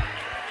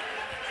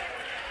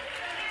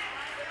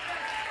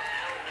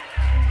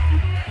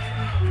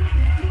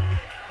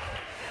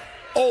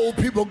 Old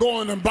people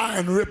going and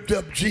buying ripped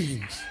up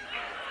jeans.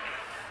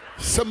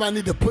 Somebody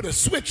need to put a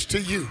switch to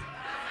you.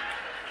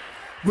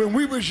 When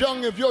we was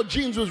young, if your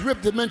jeans was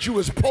ripped, it meant you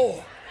was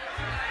poor.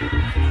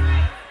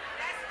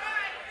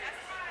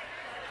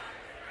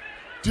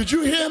 Did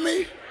you hear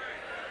me?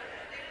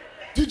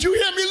 Did you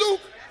hear me,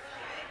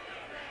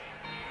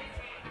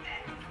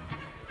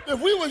 Luke?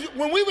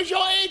 When we was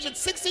your age at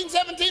 16,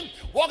 17,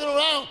 walking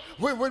around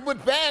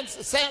with pants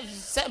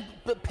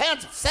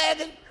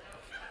sagging,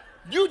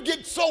 you'd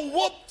get so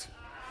whooped.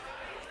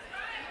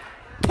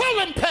 Pull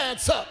them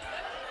pants up.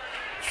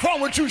 What's wrong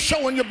with you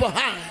showing your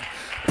behind?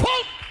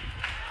 Pull.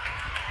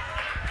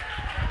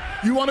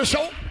 You want to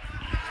show?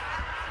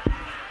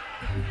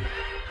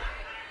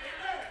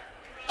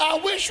 I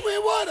wish we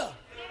would have.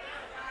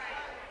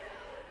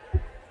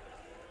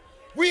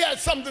 We had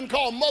something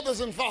called mothers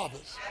and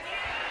fathers.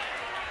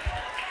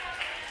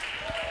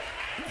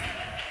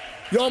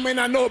 Y'all may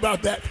not know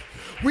about that.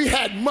 We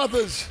had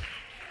mothers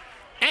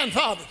and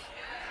fathers.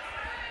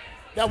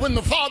 That when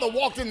the father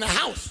walked in the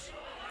house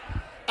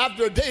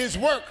after a day's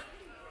work,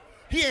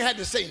 he ain't had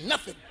to say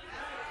nothing.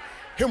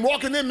 Him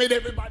walking in made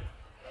everybody.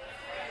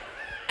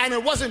 And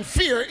it wasn't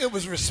fear, it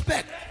was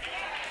respect.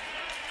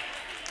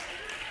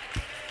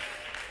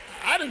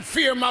 I didn't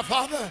fear my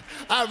father,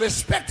 I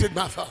respected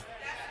my father.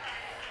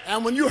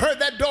 And when you heard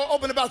that door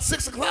open about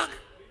 6 o'clock,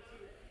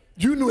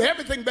 you knew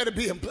everything better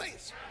be in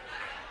place.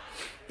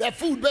 That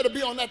food better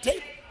be on that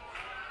table.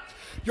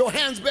 Your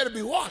hands better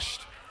be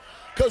washed.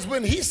 Because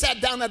when he sat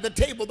down at the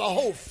table, the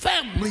whole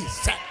family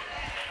sat.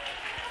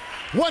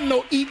 Wasn't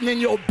no eating in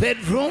your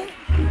bedroom.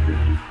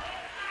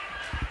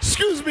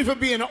 Excuse me for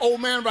being an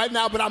old man right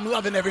now, but I'm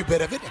loving every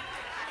bit of it.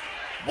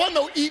 Wasn't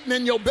no eating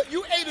in your bed.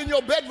 You ate in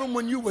your bedroom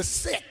when you were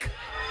sick.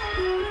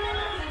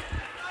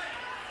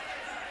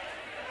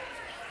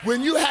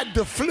 When you had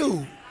the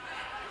flu,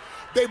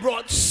 they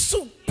brought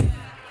soup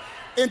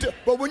into,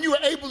 but when you were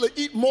able to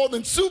eat more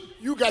than soup,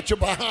 you got your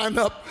behind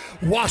up,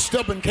 washed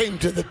up, and came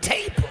to the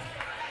table.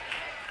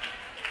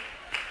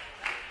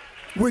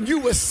 When you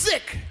were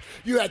sick,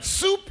 you had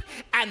soup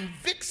and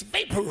Vicks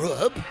Vapor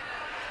Rub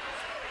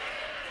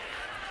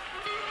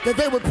that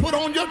they would put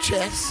on your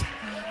chest,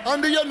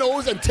 under your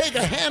nose, and take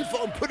a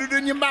handful and put it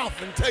in your mouth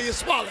until you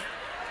swallow.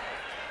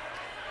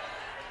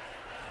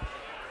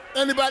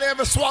 Anybody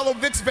ever swallow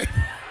Vicks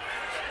Vapor?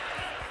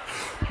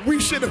 We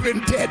should have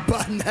been dead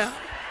by now.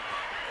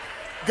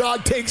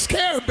 God takes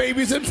care of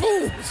babies and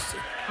fools.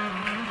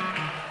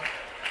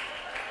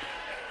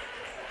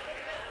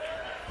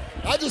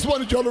 I just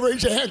wanted y'all to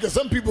raise your hand because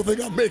some people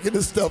think I'm making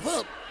this stuff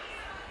up.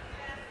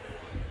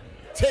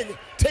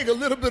 Take a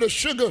little bit of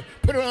sugar,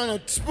 put it on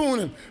a spoon,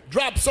 and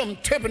drop some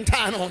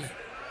turpentine on it.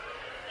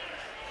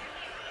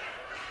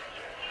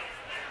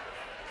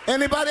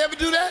 Anybody ever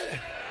do that?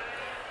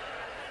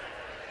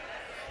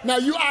 Now,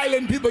 you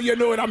island people, you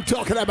know what I'm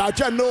talking about.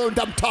 You know what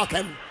I'm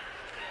talking.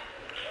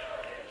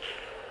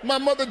 My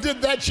mother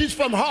did that. She's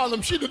from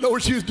Harlem. She didn't know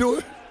what she was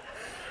doing.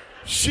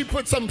 She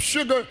put some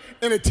sugar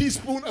in a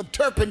teaspoon of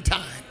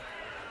turpentine.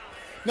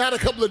 Not a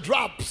couple of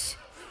drops.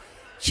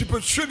 She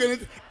put sugar in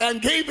it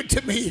and gave it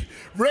to me,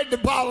 read the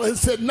bottle and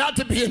said not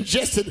to be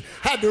ingested,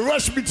 had to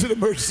rush me to the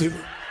emergency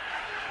room.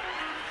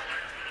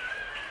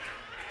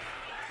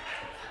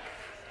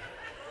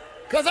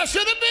 Because I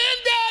should have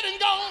been dead and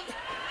gone.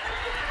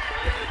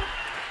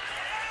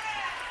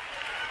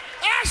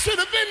 I should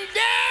have been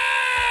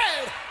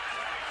dead.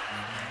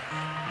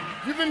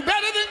 You've been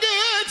better than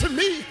good to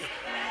me.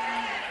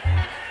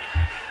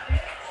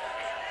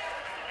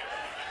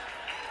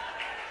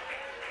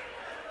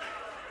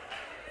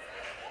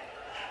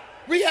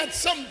 We had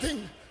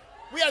something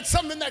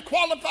that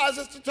qualifies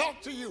us to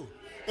talk to you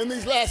in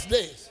these last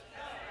days.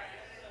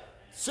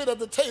 Sit at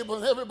the table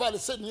and everybody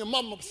sitting, your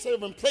mama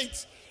serving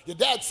plates, your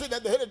dad sitting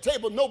at the head of the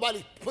table,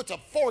 nobody puts a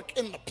fork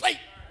in the plate.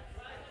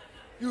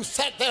 You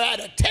sat there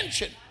at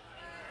attention,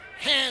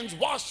 hands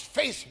washed,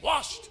 face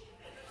washed,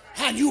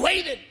 and you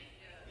waited.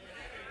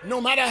 No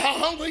matter how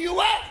hungry you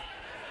were,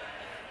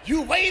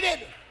 you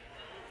waited.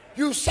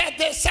 You sat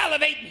there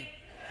salivating.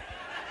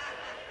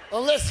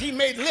 Unless he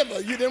made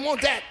liver, you didn't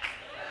want that.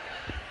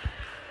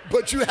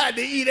 But you had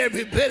to eat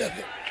every bit of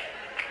it.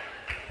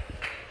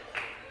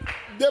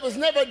 There was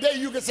never a day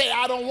you could say,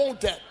 I don't want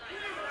that.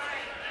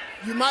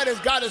 You might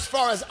have got as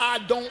far as I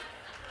don't.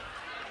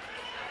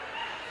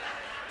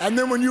 And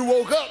then when you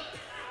woke up,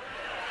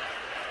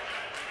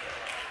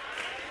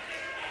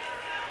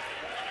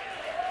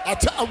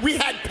 we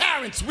had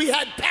parents. We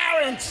had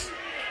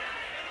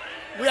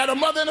a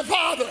mother and a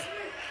father.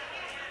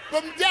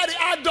 But Daddy,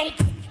 I don't.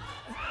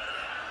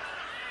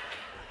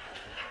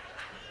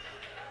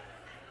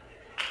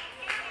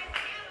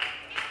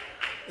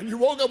 And you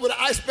woke up with an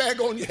ice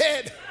bag on your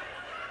head.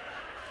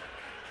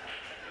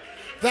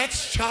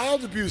 That's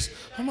child abuse.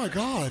 Oh my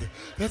God,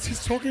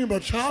 he's talking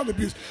about child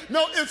abuse.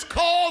 No, it's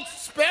called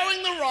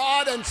sparing the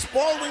rod and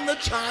spoiling the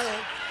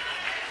child.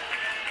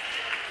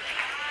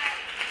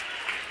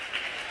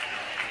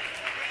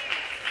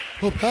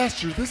 Well,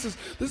 Pastor, this is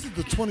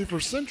the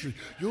 21st century.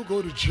 You'll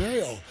go to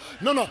jail.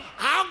 No,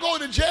 I'll go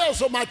to jail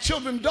so my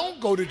children don't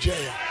go to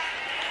jail.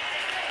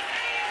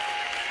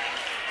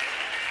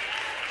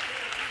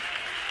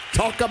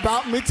 Talk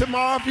about me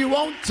tomorrow if you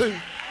want to.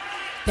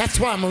 That's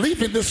why I'm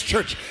leaving this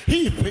church.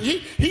 He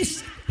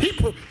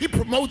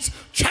promotes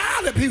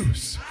child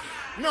abuse.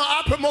 No,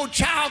 I promote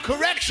child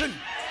correction,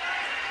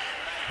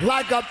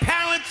 like a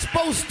parent's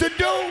supposed to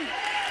do.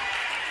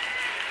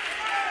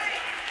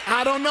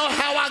 I don't know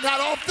how I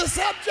got off the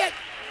subject.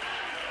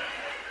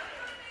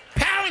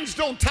 Parents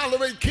don't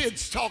tolerate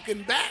kids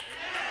talking back.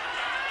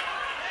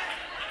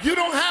 You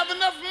don't have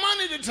enough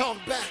money to talk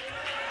back.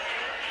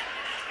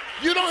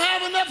 You don't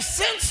have enough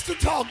sense to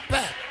talk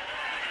back.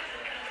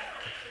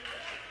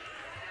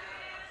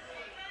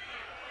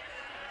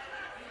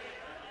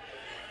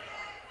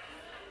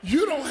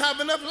 You don't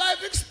have enough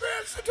life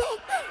experience to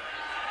talk back.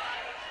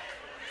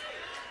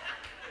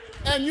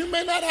 And you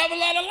may not have a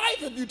lot of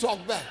life if you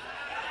talk back.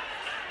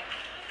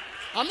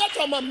 I'm not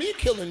talking about me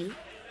killing you.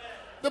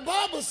 The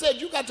Bible said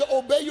you got to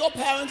obey your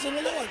parents in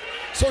the Lord,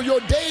 so your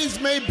days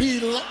may be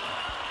long.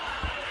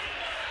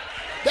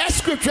 That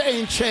scripture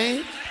ain't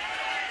changed.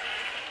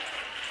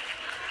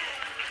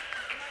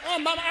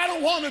 I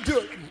don't want to do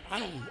it.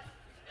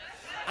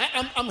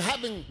 I'm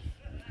having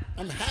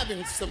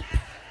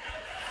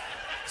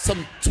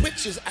some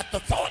twitches at the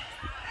thought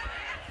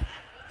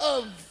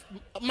of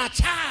my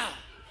child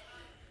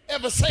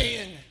ever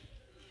saying,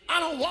 I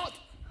don't want.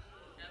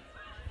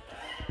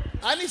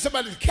 I need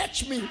somebody to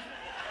catch me.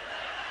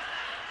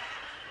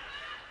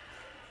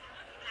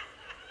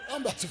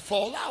 I'm about to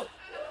fall out.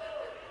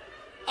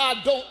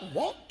 I don't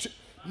want to.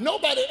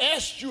 Nobody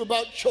asked you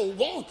about your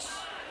wants.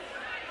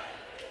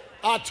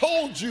 I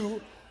told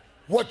you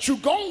what you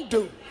gonna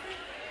do.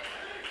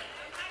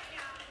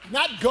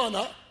 Not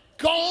gonna,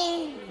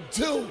 gon'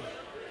 do.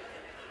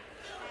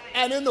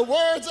 And in the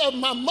words of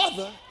my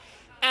mother,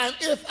 and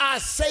if I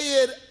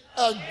say it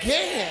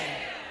again,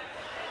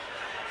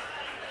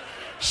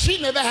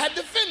 she never had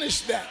to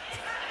finish that.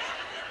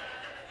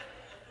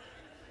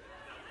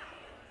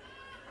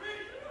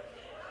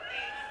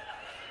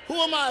 Who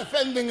am I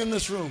offending in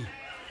this room?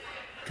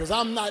 Because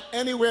I'm not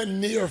anywhere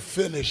near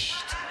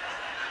finished.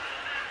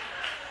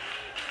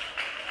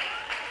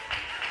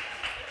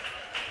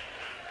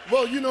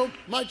 Well, you know,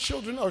 my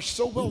children are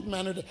so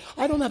well-mannered,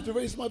 I don't have to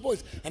raise my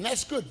voice. And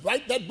that's good.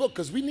 Write that book,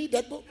 because we need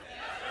that book.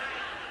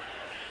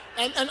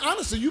 And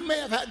honestly, you may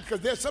have had,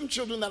 because there's some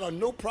children that are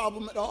no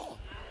problem at all.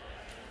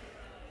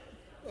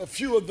 A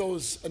few of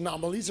those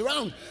anomalies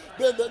around.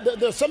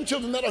 There's some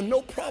children that are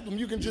no problem.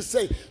 You can just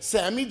say,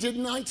 Sammy,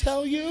 didn't I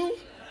tell you?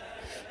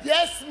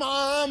 Yes,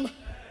 Mom.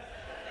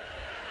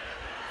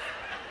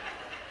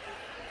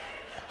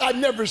 I've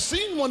never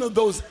seen one of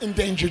those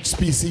endangered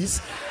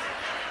species,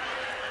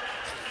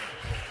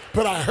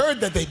 but I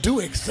heard that they do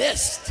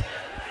exist.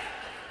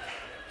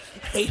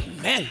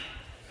 Amen.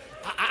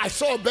 I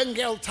saw a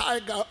Bengal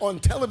tiger on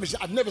television.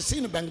 I've never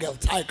seen a Bengal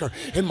tiger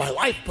in my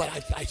life, but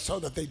I saw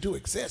that they do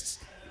exist.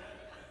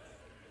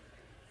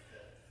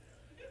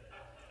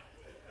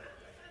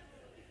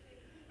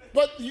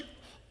 But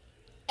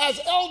as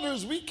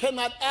elders, we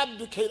cannot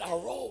abdicate our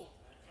role.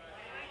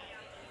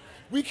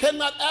 We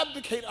cannot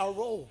abdicate our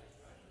role.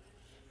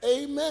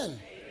 Amen.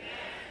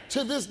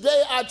 To this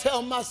day, I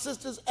tell my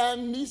sisters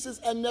and nieces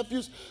and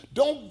nephews,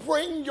 don't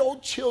bring your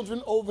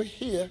children over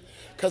here,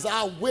 because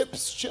I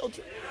whips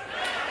children.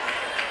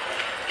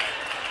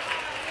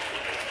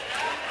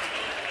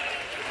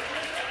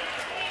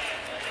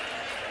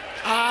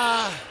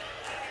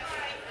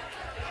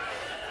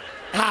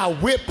 our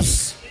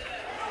whips.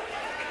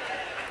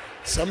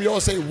 Some of y'all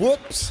say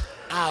whoops,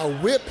 our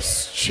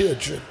whips,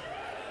 children.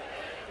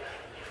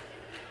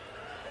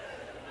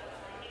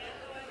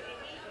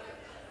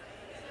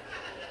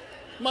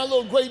 My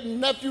little great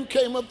nephew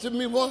came up to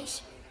me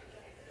once.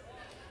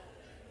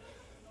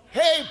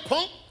 Hey,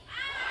 punk.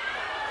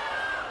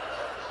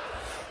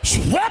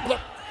 Swapper.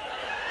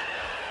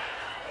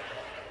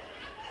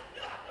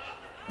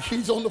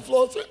 He's on the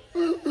floor saying,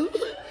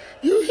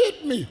 you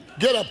hit me.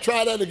 Get up,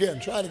 try that again,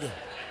 try it again.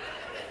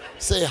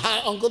 Say,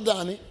 hi, Uncle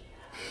Donnie.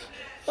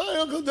 Hi,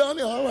 Uncle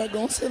Donnie. All right,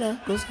 go sit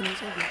down, go sit down.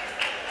 Okay.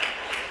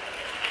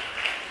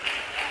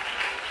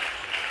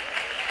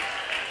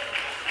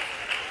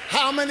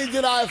 How many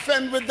did I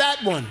offend with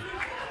that one?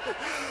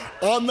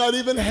 I'm not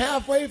even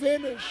halfway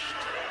finished.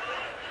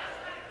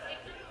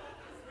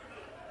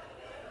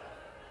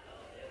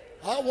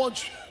 I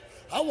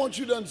want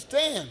you to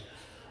understand,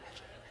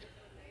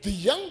 the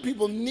young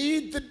people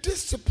need the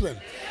discipline.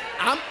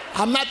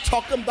 I'm not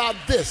talking about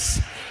this.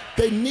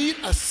 They need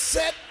a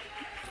set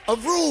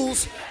of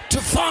rules to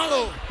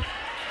follow,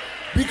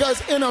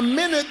 because in a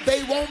minute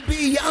they won't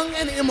be young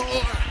anymore.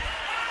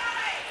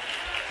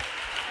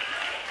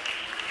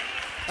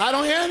 I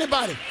don't hear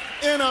anybody.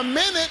 In a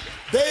minute,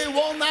 they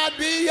will not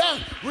be young.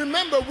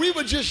 Remember, we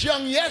were just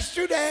young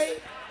yesterday.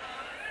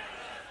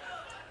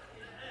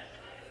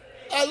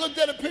 I looked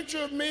at a picture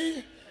of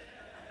me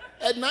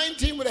at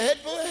 19 with a head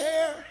full of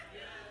hair,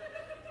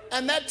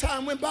 and that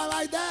time went by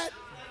like that.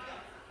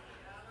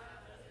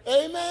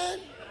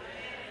 Amen.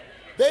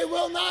 They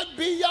will not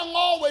be young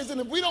always, and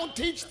if we don't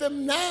teach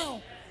them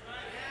now,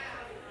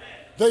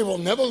 they will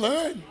never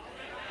learn,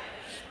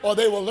 or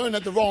they will learn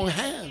at the wrong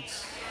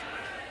hands.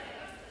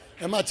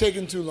 Am I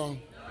taking too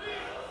long?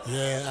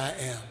 Yeah,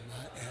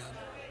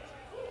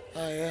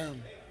 I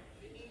am.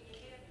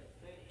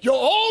 Your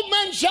old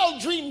men shall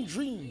dream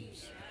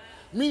dreams,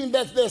 meaning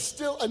that there's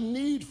still a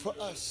need for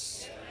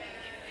us.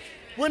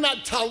 We're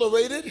not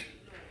tolerated.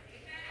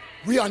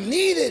 We are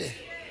needed.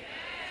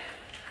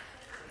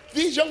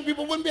 These young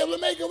people wouldn't be able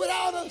to make it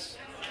without us,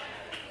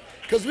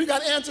 because we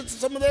got answers to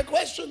some of their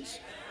questions.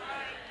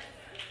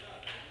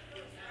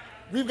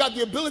 We've got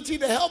the ability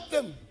to help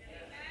them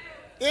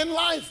in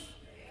life.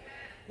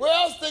 Where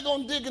else they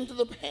gonna dig into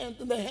their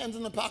hands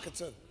in the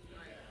pockets of?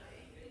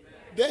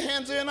 Their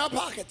hands are in our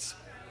pockets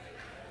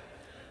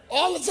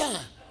all the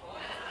time.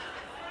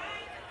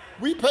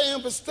 We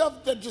paying for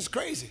stuff that's just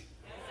crazy.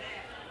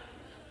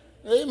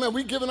 Amen.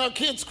 We giving our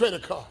kids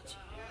credit cards,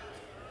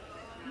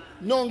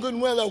 knowing good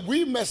and well that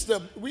we messed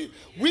up. We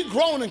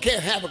grown and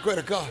can't have a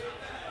credit card.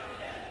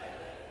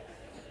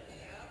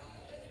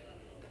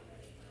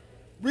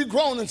 We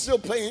grown and still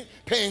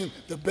paying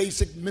the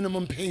basic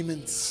minimum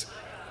payments.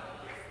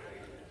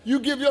 You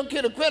give your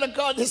kid a credit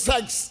card, it's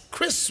like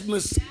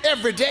Christmas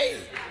every day.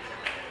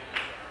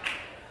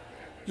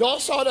 Y'all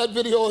saw that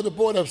video of the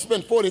boy that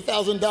spent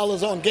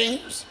 $40,000 on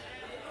games?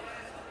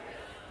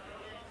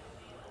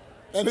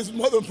 And his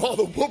mother and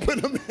father whooping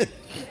him in.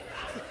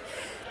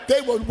 They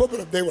were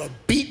whooping him, they were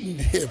beating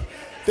him,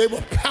 they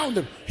were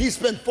pounding him. He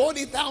spent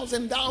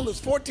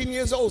 $40,000, 14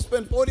 years old,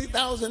 spent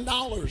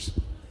 $40,000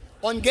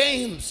 on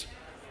games.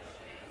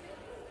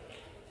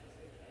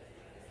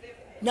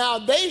 Now,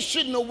 they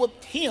shouldn't have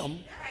whooped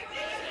him.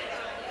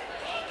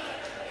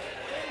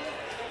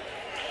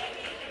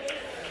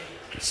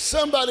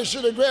 Somebody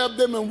should have grabbed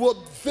them and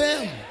whooped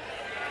them.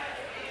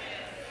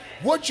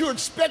 What you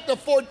expect a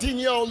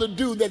 14-year-old to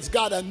do that's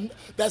got an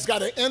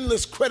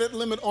endless credit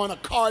limit on a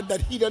card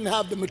that he doesn't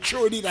have the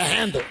maturity to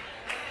handle?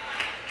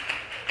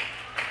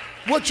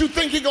 What you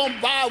think he's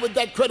gonna buy with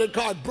that credit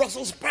card?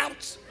 Brussels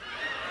sprouts?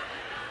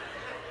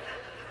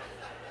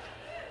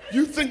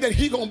 You think that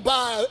he gonna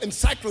buy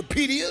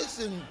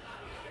encyclopedias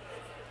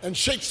and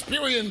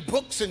Shakespearean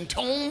books and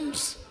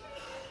tomes?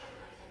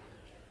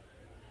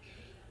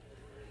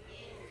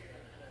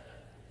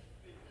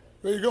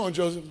 Where you going,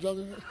 Joseph?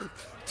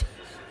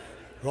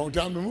 Wrong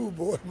time to move,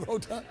 boy. Wrong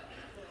time.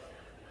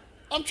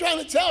 I'm trying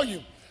to tell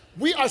you,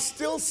 we are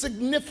still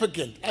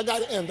significant. I've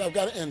got to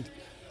end.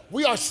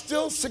 We are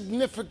still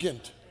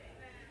significant.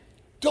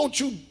 Don't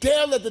you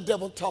dare let the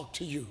devil talk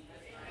to you.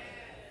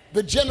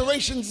 The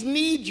generations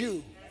need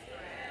you.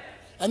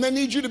 And they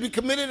need you to be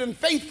committed and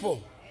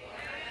faithful.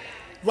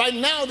 Right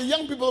now, the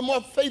young people are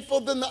more faithful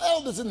than the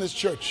elders in this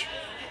church.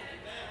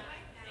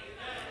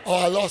 Oh,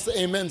 I lost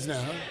the amens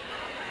now, huh?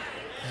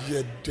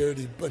 You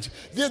dirty bunch.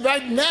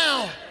 Right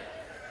now,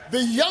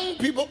 the young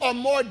people are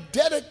more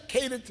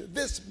dedicated to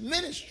this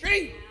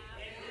ministry.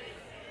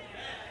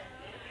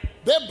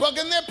 They're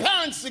bugging their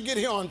parents to get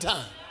here on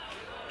time.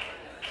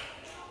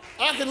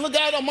 I can look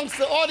out amongst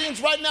the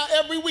audience right now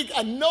every week.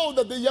 I know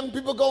that the young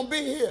people are going to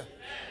be here.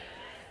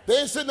 They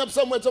ain't sitting up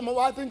somewhere telling me,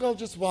 well, I think I'll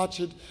just watch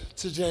it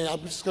today.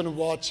 I'm just going to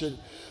watch it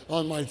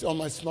on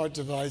my smart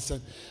device.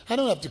 And I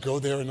don't have to go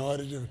there in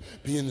order to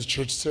be in the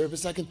church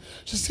service. I can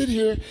just sit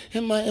here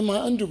in my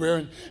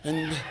underwear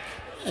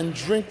and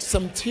drink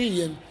some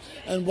tea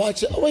and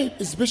watch it. Oh, wait,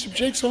 is Bishop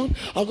Jakes on?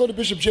 I'll go to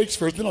Bishop Jakes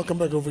first, then I'll come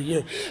back over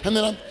here. And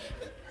then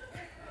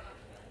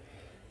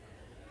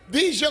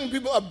These young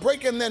people are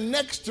breaking their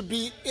necks to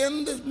be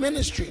in the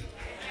ministry.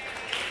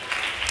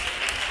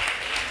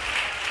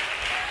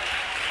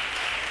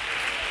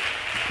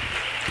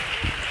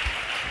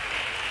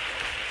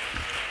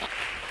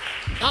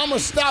 I'm going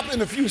to stop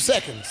in a few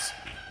seconds.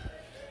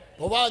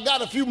 But while I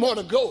got a few more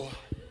to go,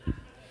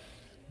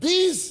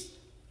 these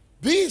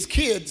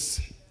kids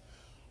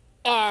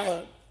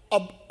are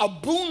a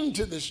boon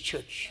to this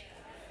church.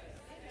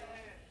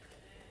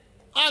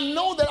 I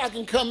know that I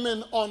can come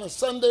in on a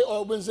Sunday or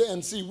a Wednesday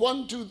and see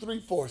 1, 2, 3,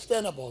 4.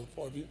 Stand up, all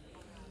 4 of you.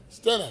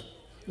 Stand up.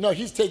 No,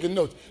 he's taking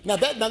notes. Now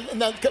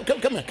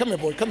come here,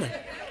 boy. Come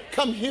here.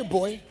 Come here,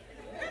 boy.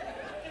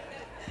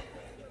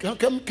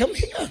 Come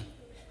here.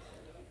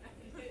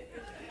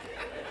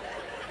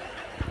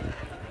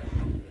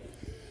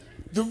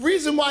 The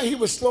reason why he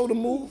was slow to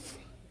move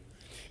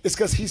is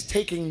because he's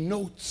taking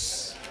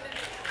notes.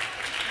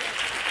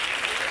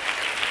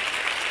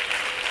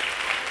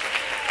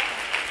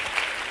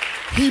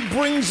 He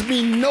brings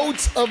me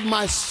notes of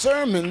my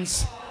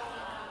sermons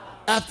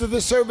after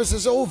the service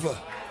is over.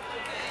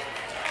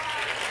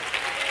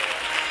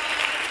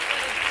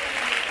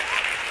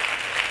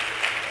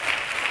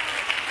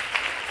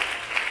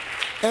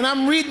 And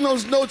I'm reading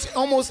those notes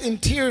almost in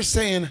tears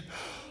saying,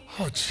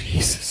 oh,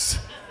 Jesus.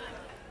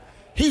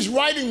 He's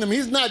writing them.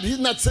 He's not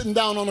sitting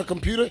down on a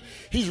computer.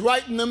 He's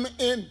writing them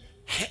in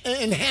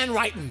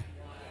handwriting.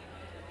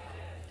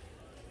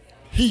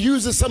 He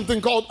uses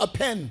something called a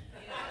pen.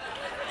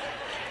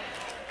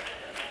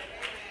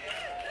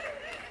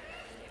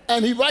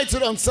 And he writes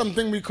it on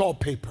something we call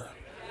paper.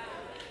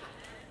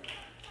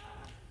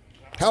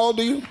 How old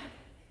are you?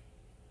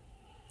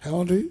 How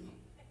old are you?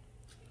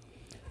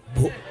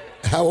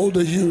 How old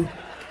are you?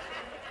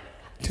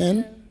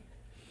 10?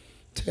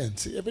 10.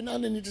 See, every now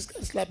and then you just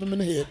gotta slap him in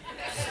the head.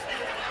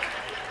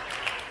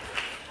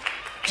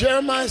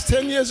 Jeremiah's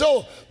 10 years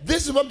old.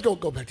 This is what,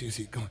 go back to your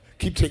seat. Go on.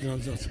 Keep taking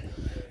those notes.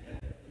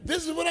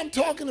 This is what I'm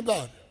talking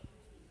about.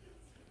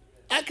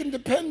 I can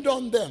depend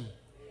on them.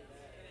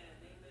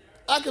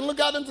 I can look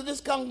out into this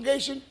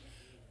congregation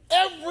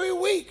every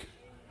week,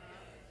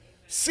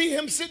 see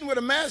him sitting with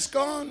a mask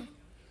on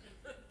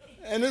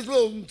and his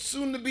little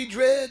soon-to-be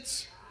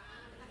dreads.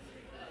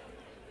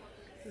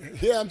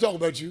 Yeah, I'm talking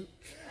about you.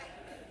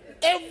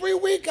 Every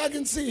week I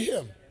can see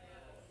him.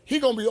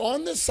 He's going to be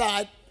on this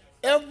side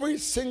every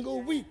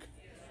single week.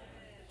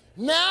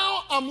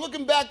 Now I'm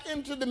looking back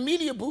into the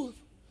media booth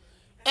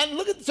and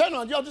look at the turn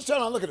on. Y'all just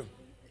turn on, look at them.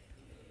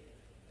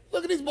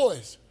 Look at these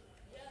boys.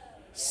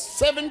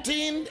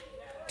 17,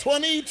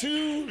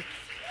 22,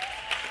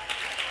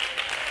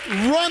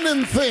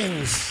 running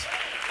things.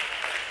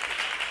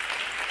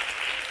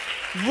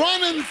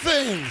 Running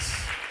things.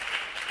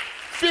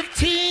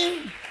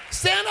 15,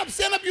 stand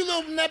up, you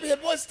little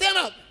nappy-head boys, stand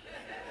up.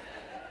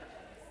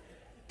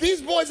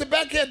 These boys are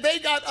back here, they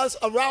got us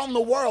around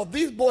the world.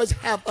 These boys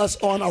have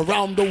us on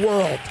around the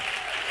world.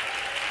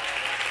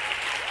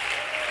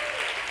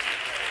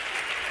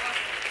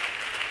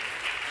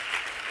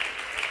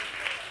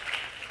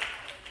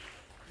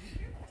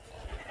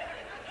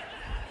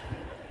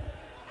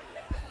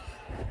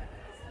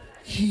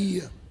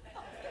 Yeah.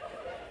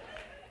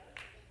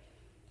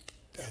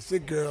 That's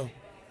it, girl.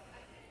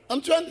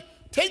 I'm trying to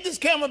take this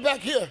camera back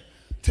here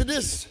to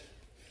this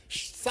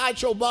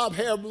Sideshow Bob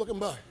hair looking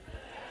boy.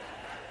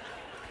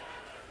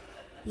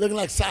 Looking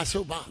like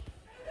Sideshow Bob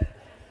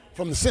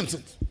from The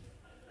Simpsons.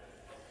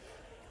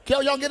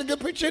 Can y'all get a good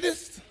picture of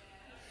this?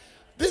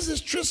 This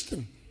is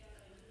Tristan.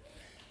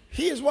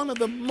 He is one of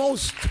the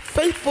most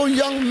faithful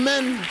young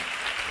men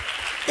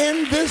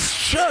in this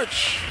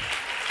church.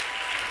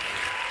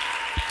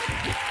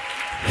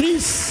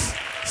 He's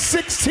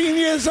 16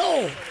 years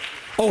old.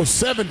 Oh,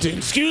 17,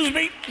 excuse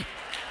me.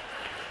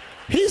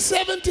 He's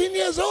 17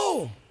 years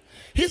old.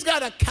 He's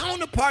got a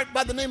counterpart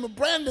by the name of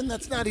Brandon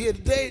that's not here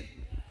today.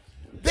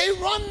 They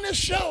run this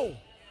show.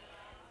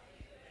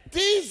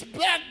 These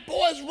black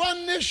boys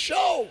run this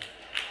show.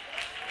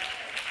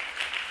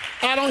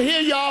 I don't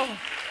hear y'all.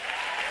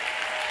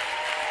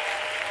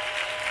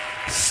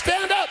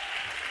 Stand up.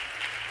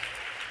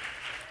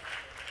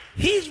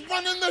 He's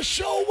running the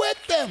show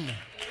with them.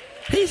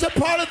 He's a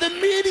part of the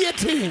media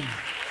team.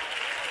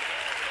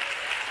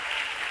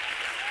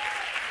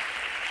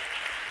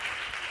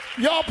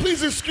 Y'all,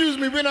 please excuse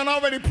me. We done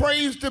already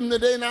praised him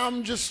today. Now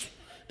I'm just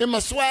in my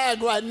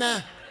swag right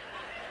now.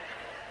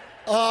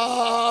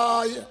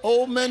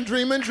 Old men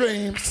dreaming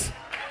dreams.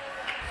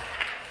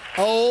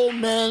 Old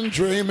men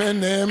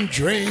dreaming them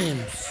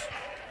dreams.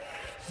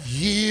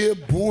 Yeah,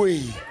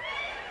 boy.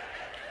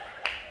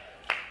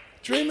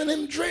 Dreaming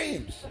them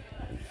dreams.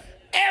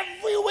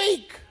 Every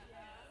week.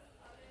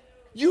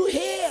 You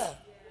hear.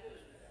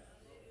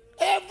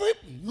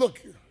 Look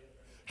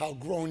how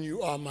grown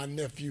you are, my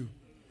nephew.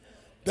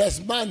 That's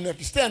my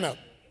nephew. Stand up.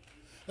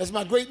 That's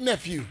my great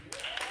nephew.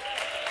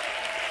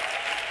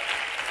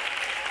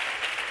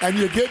 And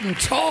you're getting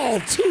tall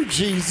too,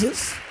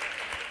 Jesus.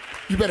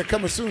 You better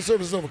come as soon as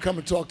service is over. Come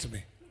and talk to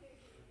me.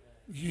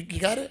 You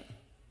got it?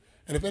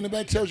 And if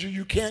anybody tells you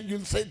you can't, you'll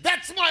say,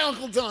 that's my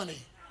Uncle Donnie.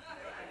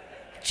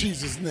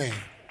 Jesus' name.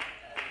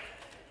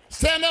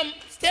 Stand up,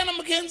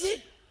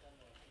 Mackenzie.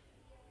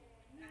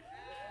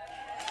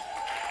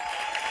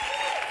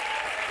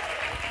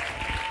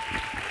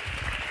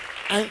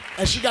 And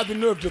she got the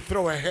nerve to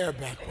throw her hair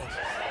backwards.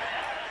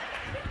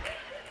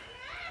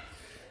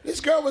 This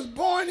girl was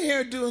born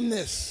here doing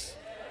this.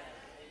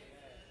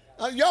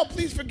 Y'all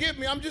please forgive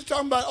me. I'm just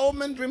talking about old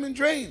men dreaming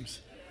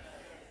dreams.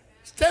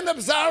 Stand up,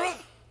 Zara.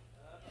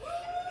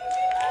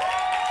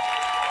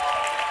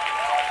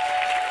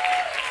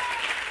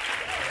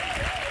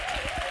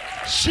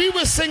 She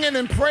was singing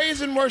in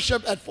praise and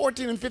worship at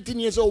 14 and 15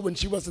 years old when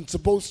she wasn't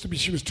supposed to be.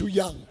 She was too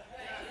young.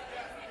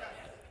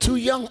 Too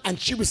young, and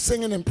she was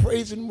singing in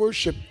praise and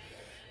worship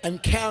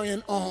and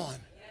carrying on.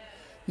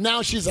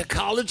 Now she's a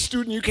college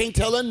student. You can't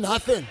tell her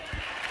nothing.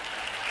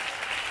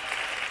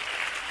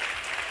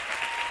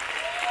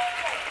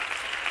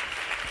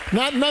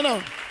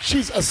 No.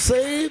 She's a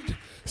saved,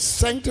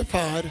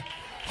 sanctified,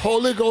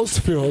 Holy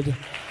Ghost-filled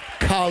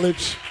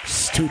college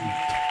student.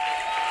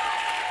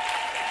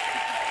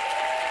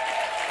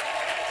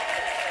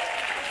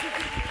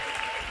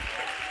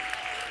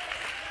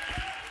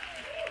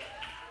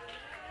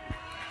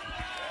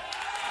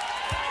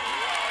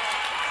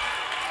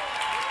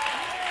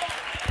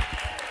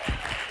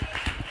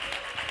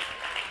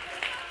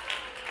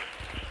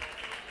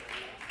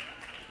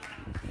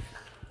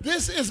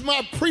 This is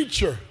my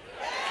preacher.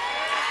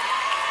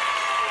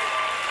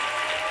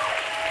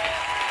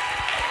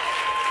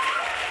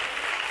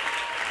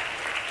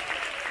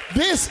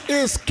 This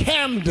is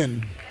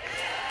Camden.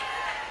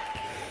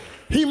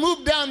 He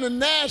moved down to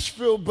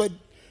Nashville, but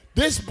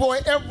this boy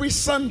every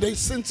Sunday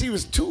since he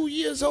was 2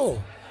 years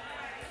old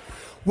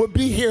would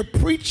be here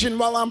preaching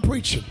while I'm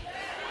preaching.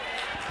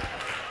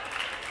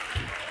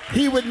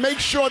 He would make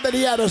sure that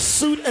he had a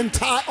suit and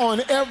tie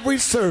on every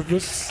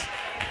service.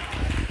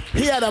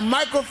 He had a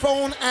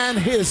microphone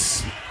and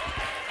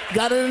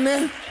got it in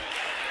there?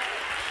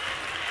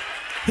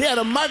 He had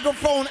a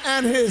microphone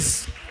and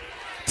his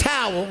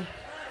towel.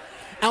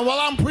 And while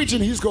I'm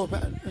preaching, he's going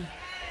back.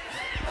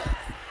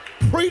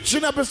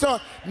 Preaching up and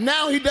stuff.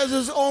 Now he does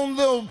his own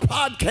little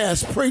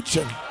podcast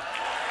preaching.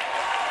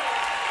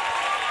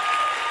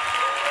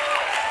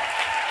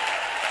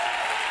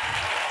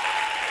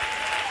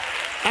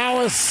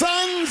 Our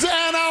sons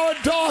and our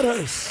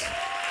daughters.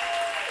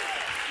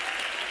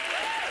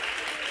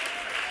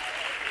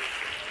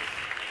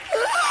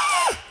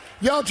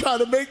 Y'all trying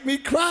to make me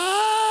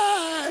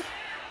cry.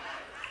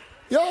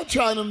 Y'all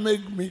trying to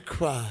make me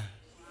cry.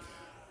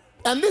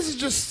 And this is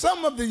just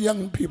some of the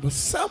young people,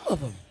 some of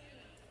them.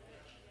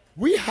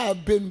 We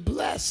have been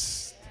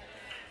blessed.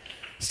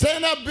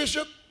 Stand up,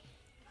 Bishop.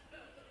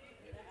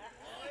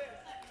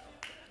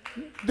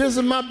 This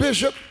is my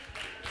bishop.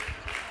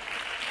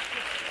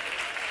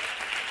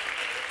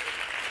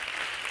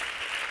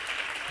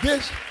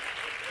 This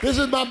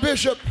is my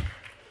bishop.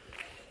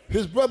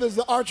 His brother's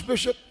the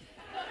archbishop.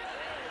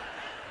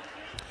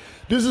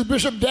 This is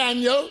Bishop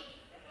Daniel.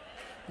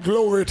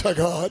 Glory to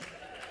God.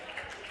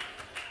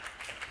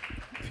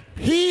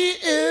 He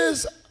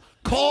is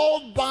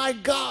called by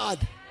God.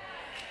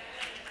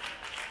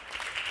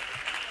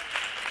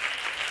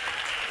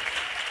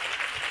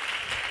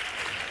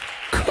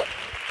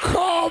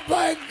 Called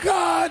by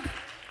God.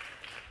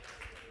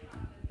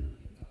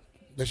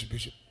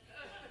 Bishop.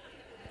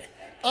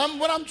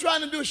 What I'm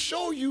trying to do is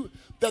show you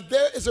that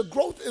there is a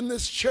growth in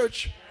this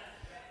church.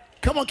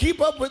 Come on,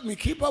 keep up with me,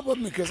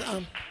 because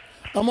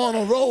I'm on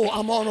a roll.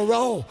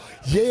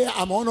 Yeah,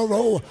 I'm on a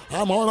roll.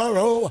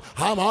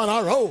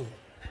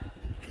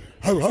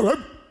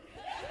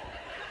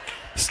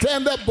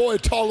 Stand up, boy,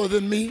 taller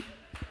than me.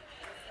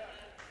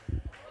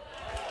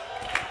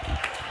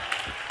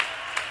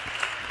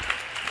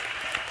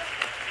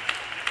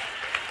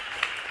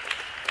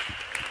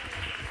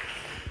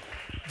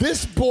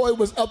 This boy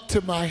was up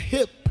to my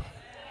hip.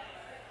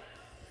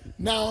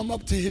 Now I'm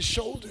up to his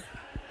shoulder.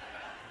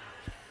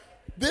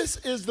 This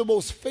is the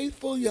most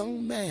faithful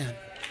young man.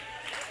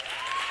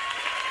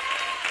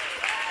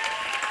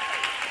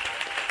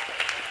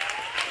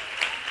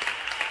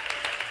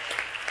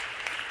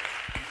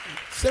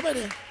 Sit right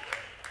there.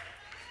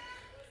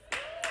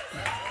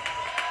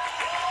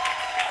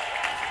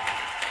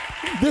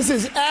 This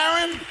is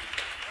Aaron.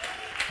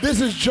 This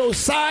is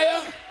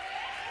Josiah.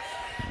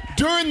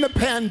 During the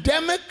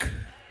pandemic,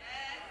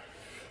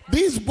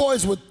 these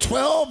boys were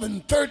 12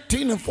 and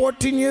 13 and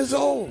 14 years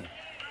old.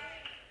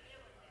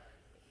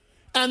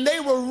 And they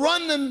were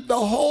running the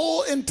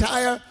whole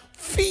entire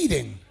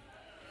feeding.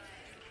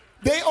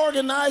 They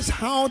organized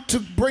how to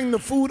bring the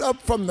food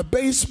up from the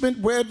basement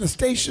where the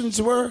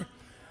stations were.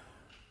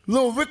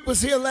 Little Rick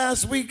was here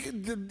last week.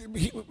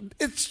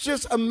 It's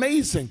just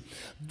amazing.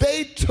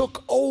 They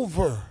took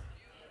over.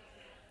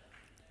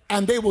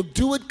 And they will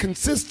do it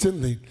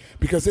consistently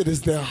because it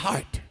is their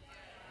heart.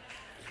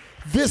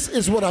 This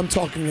is what I'm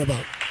talking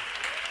about.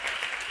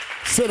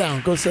 Sit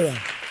down. Go sit down.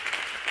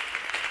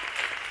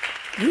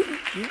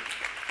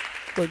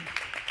 But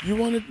you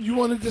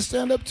wanted to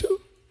stand up too?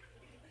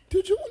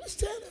 Did you want to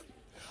stand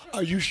up?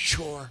 Are you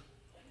sure?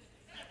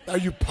 Are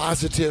you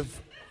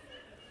positive?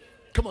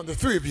 Come on, the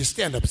three of you,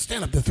 stand up.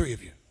 Stand up, the three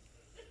of you.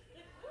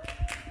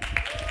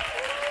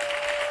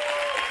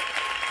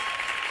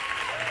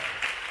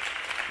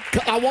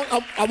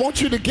 I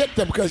want you to get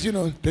them because, you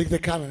know, they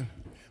kind of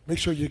make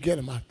sure you get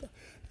them out.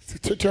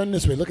 Turn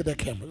this way. Look at that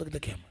camera. Look at the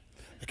camera.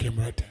 The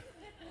camera right there.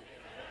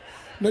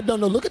 No,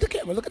 look at the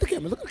camera. Look at the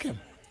camera. Look at the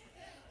camera.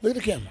 Look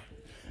at the camera.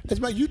 As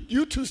my,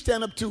 you two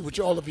stand up too with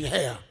all of your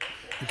hair.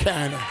 You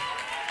carrying on.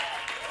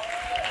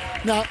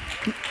 Now,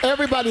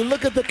 everybody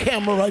look at the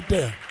camera right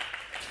there.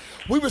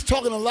 We was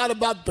talking a lot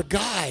about the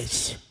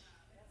guys.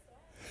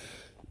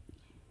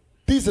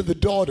 These are the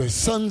daughters,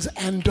 sons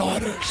and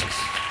daughters.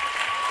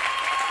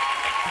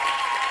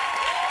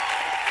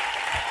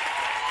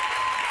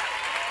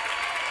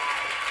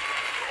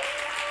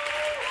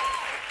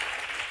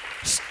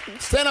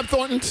 Stand up,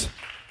 Thorntons.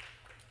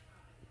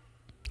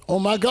 Oh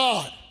my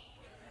God.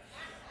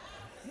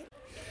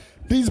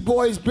 These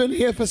boys been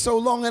here for so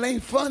long it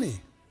ain't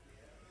funny.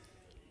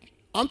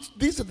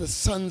 These are the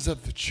sons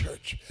of the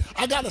church.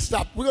 I gotta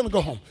stop. We're gonna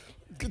go home.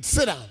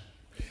 Sit down.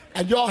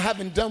 And y'all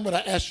haven't done what I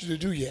asked you to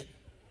do yet.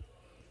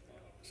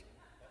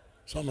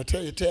 So I'm gonna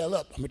tear your tail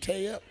up. I'm gonna tear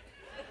you up.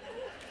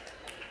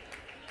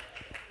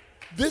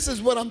 This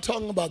is what I'm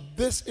talking about.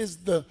 This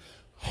is the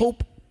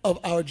hope of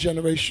our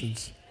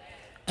generations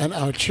and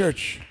our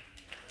church.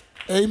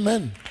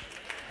 Amen.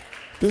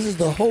 This is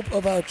the hope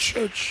of our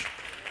church.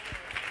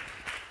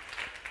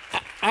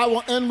 I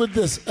will end with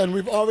this, and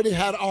we've already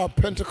had our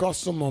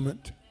Pentecostal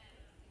moment.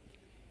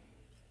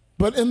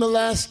 But in the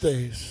last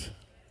days,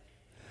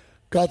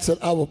 God said,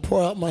 I will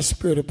pour out my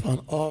spirit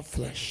upon all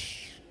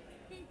flesh.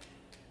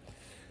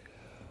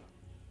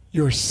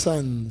 Your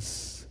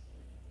sons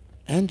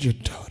and your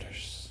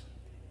daughters.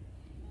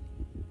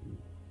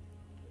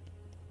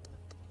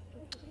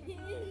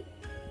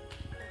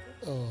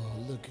 Oh,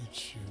 look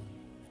at you.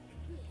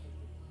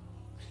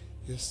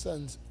 Your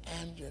sons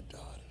and your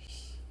daughters.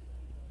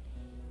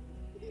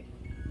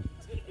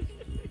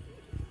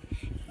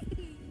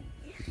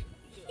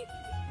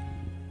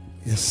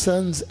 Your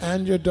sons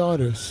and your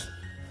daughters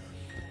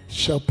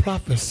shall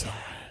prophesy.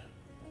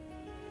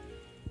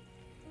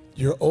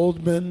 Your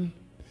old men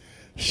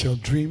shall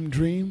dream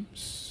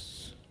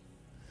dreams.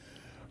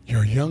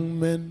 Your young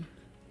men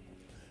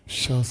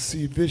shall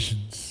see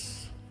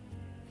visions.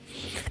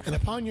 And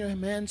upon your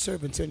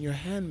manservants and your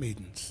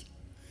handmaidens,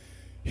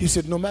 he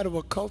said, no matter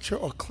what culture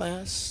or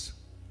class,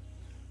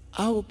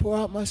 I will pour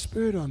out my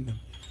spirit on them.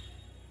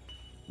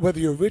 Whether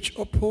you're rich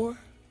or poor,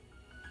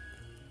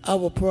 I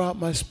will pour out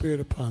my spirit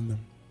upon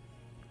them.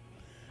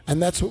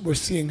 And that's what we're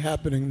seeing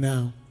happening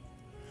now.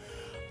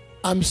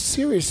 I'm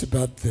serious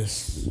about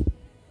this.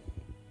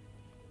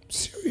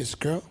 Serious,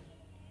 girl.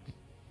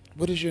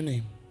 What is your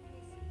name?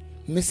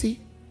 Missy?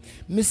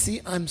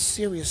 Missy, I'm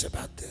serious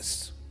about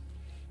this.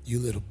 You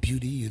little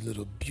beauty,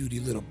 little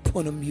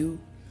punum, you.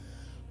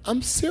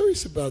 I'm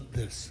serious about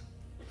this.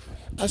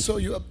 I saw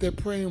you up there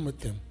praying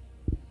with them.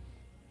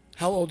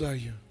 How old are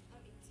you?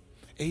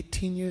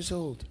 18 years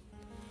old.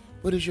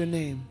 What is your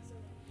name?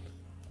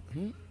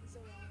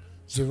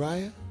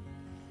 Zariah?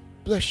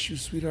 Bless you,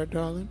 sweetheart,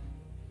 darling.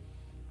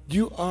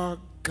 You are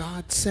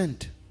God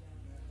sent.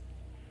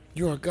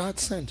 You are God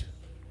sent.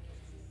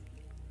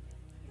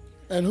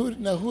 And who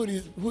are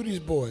these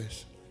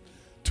boys?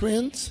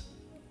 Twins?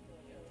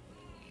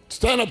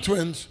 Stand up,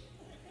 twins.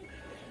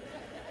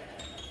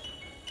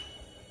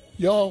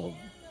 Y'all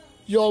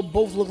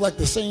both look like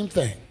the same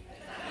thing.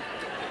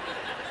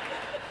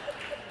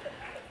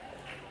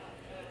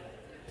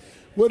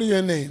 What are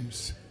your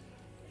names?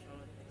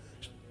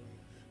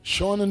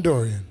 Sean and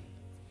Dorian.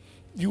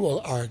 You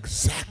all are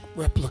exact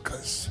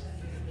replicas.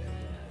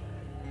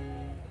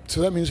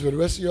 So that means for the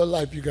rest of your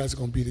life, you guys are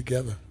going to be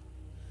together.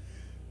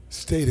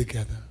 Stay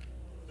together.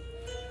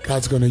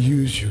 God's going to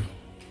use you.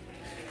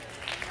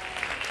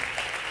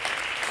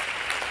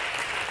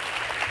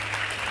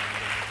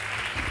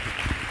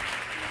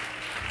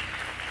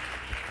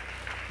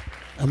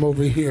 I'm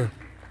over here.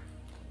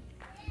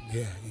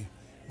 Yeah, you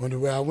wonder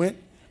where I went?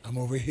 I'm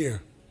over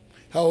here.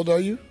 How old are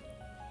you?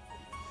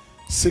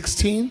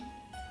 16?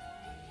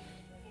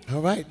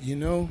 All right, you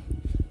know,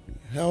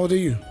 how old are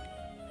you?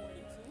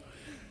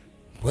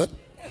 What?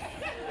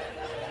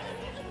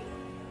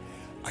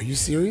 Are you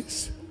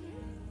serious?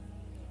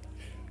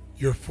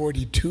 You're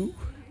 42?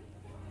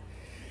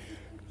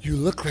 You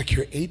look like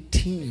you're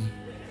 18.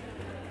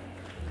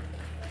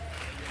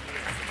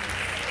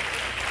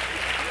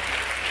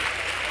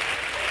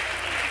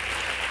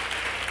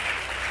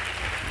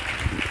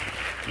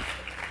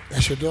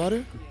 That's your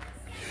daughter?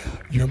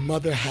 Your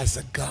mother has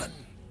a gun.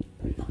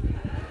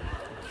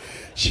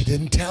 She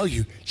didn't tell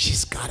you.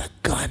 She's got a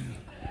gun.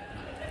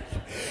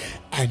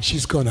 And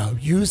she's going to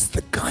use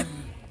the gun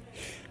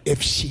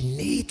if she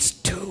needs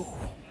to.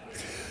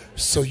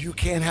 So you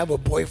can't have a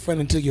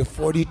boyfriend until you're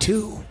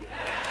 42.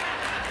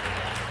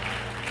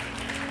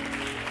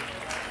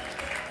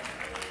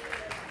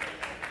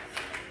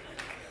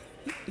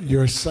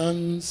 Your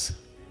sons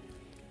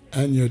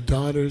and your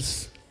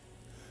daughters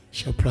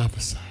shall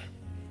prophesy.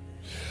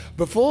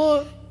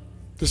 Before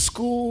the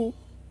school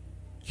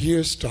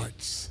year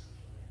starts,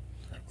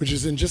 which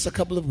is in just a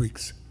couple of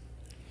weeks,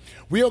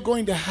 we are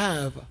going to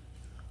have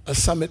a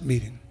summit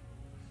meeting.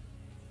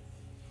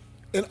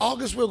 In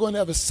August, we're going to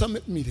have a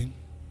summit meeting,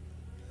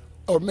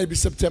 or maybe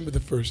September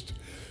the 1st.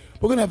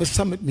 We're going to have a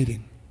summit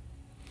meeting.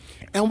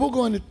 And we're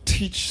going to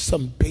teach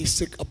some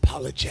basic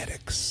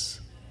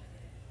apologetics.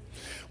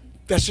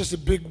 That's just a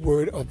big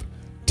word of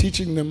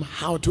teaching them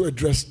how to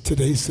address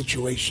today's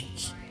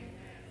situations.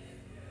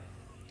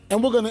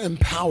 And we're going to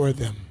empower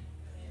them.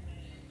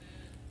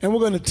 And we're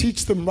going to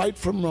teach them right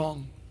from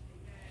wrong.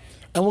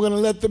 And we're going to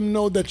let them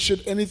know that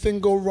should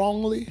anything go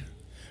wrongly,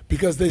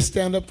 because they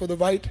stand up for the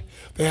right,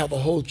 they have a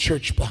whole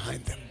church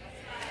behind them.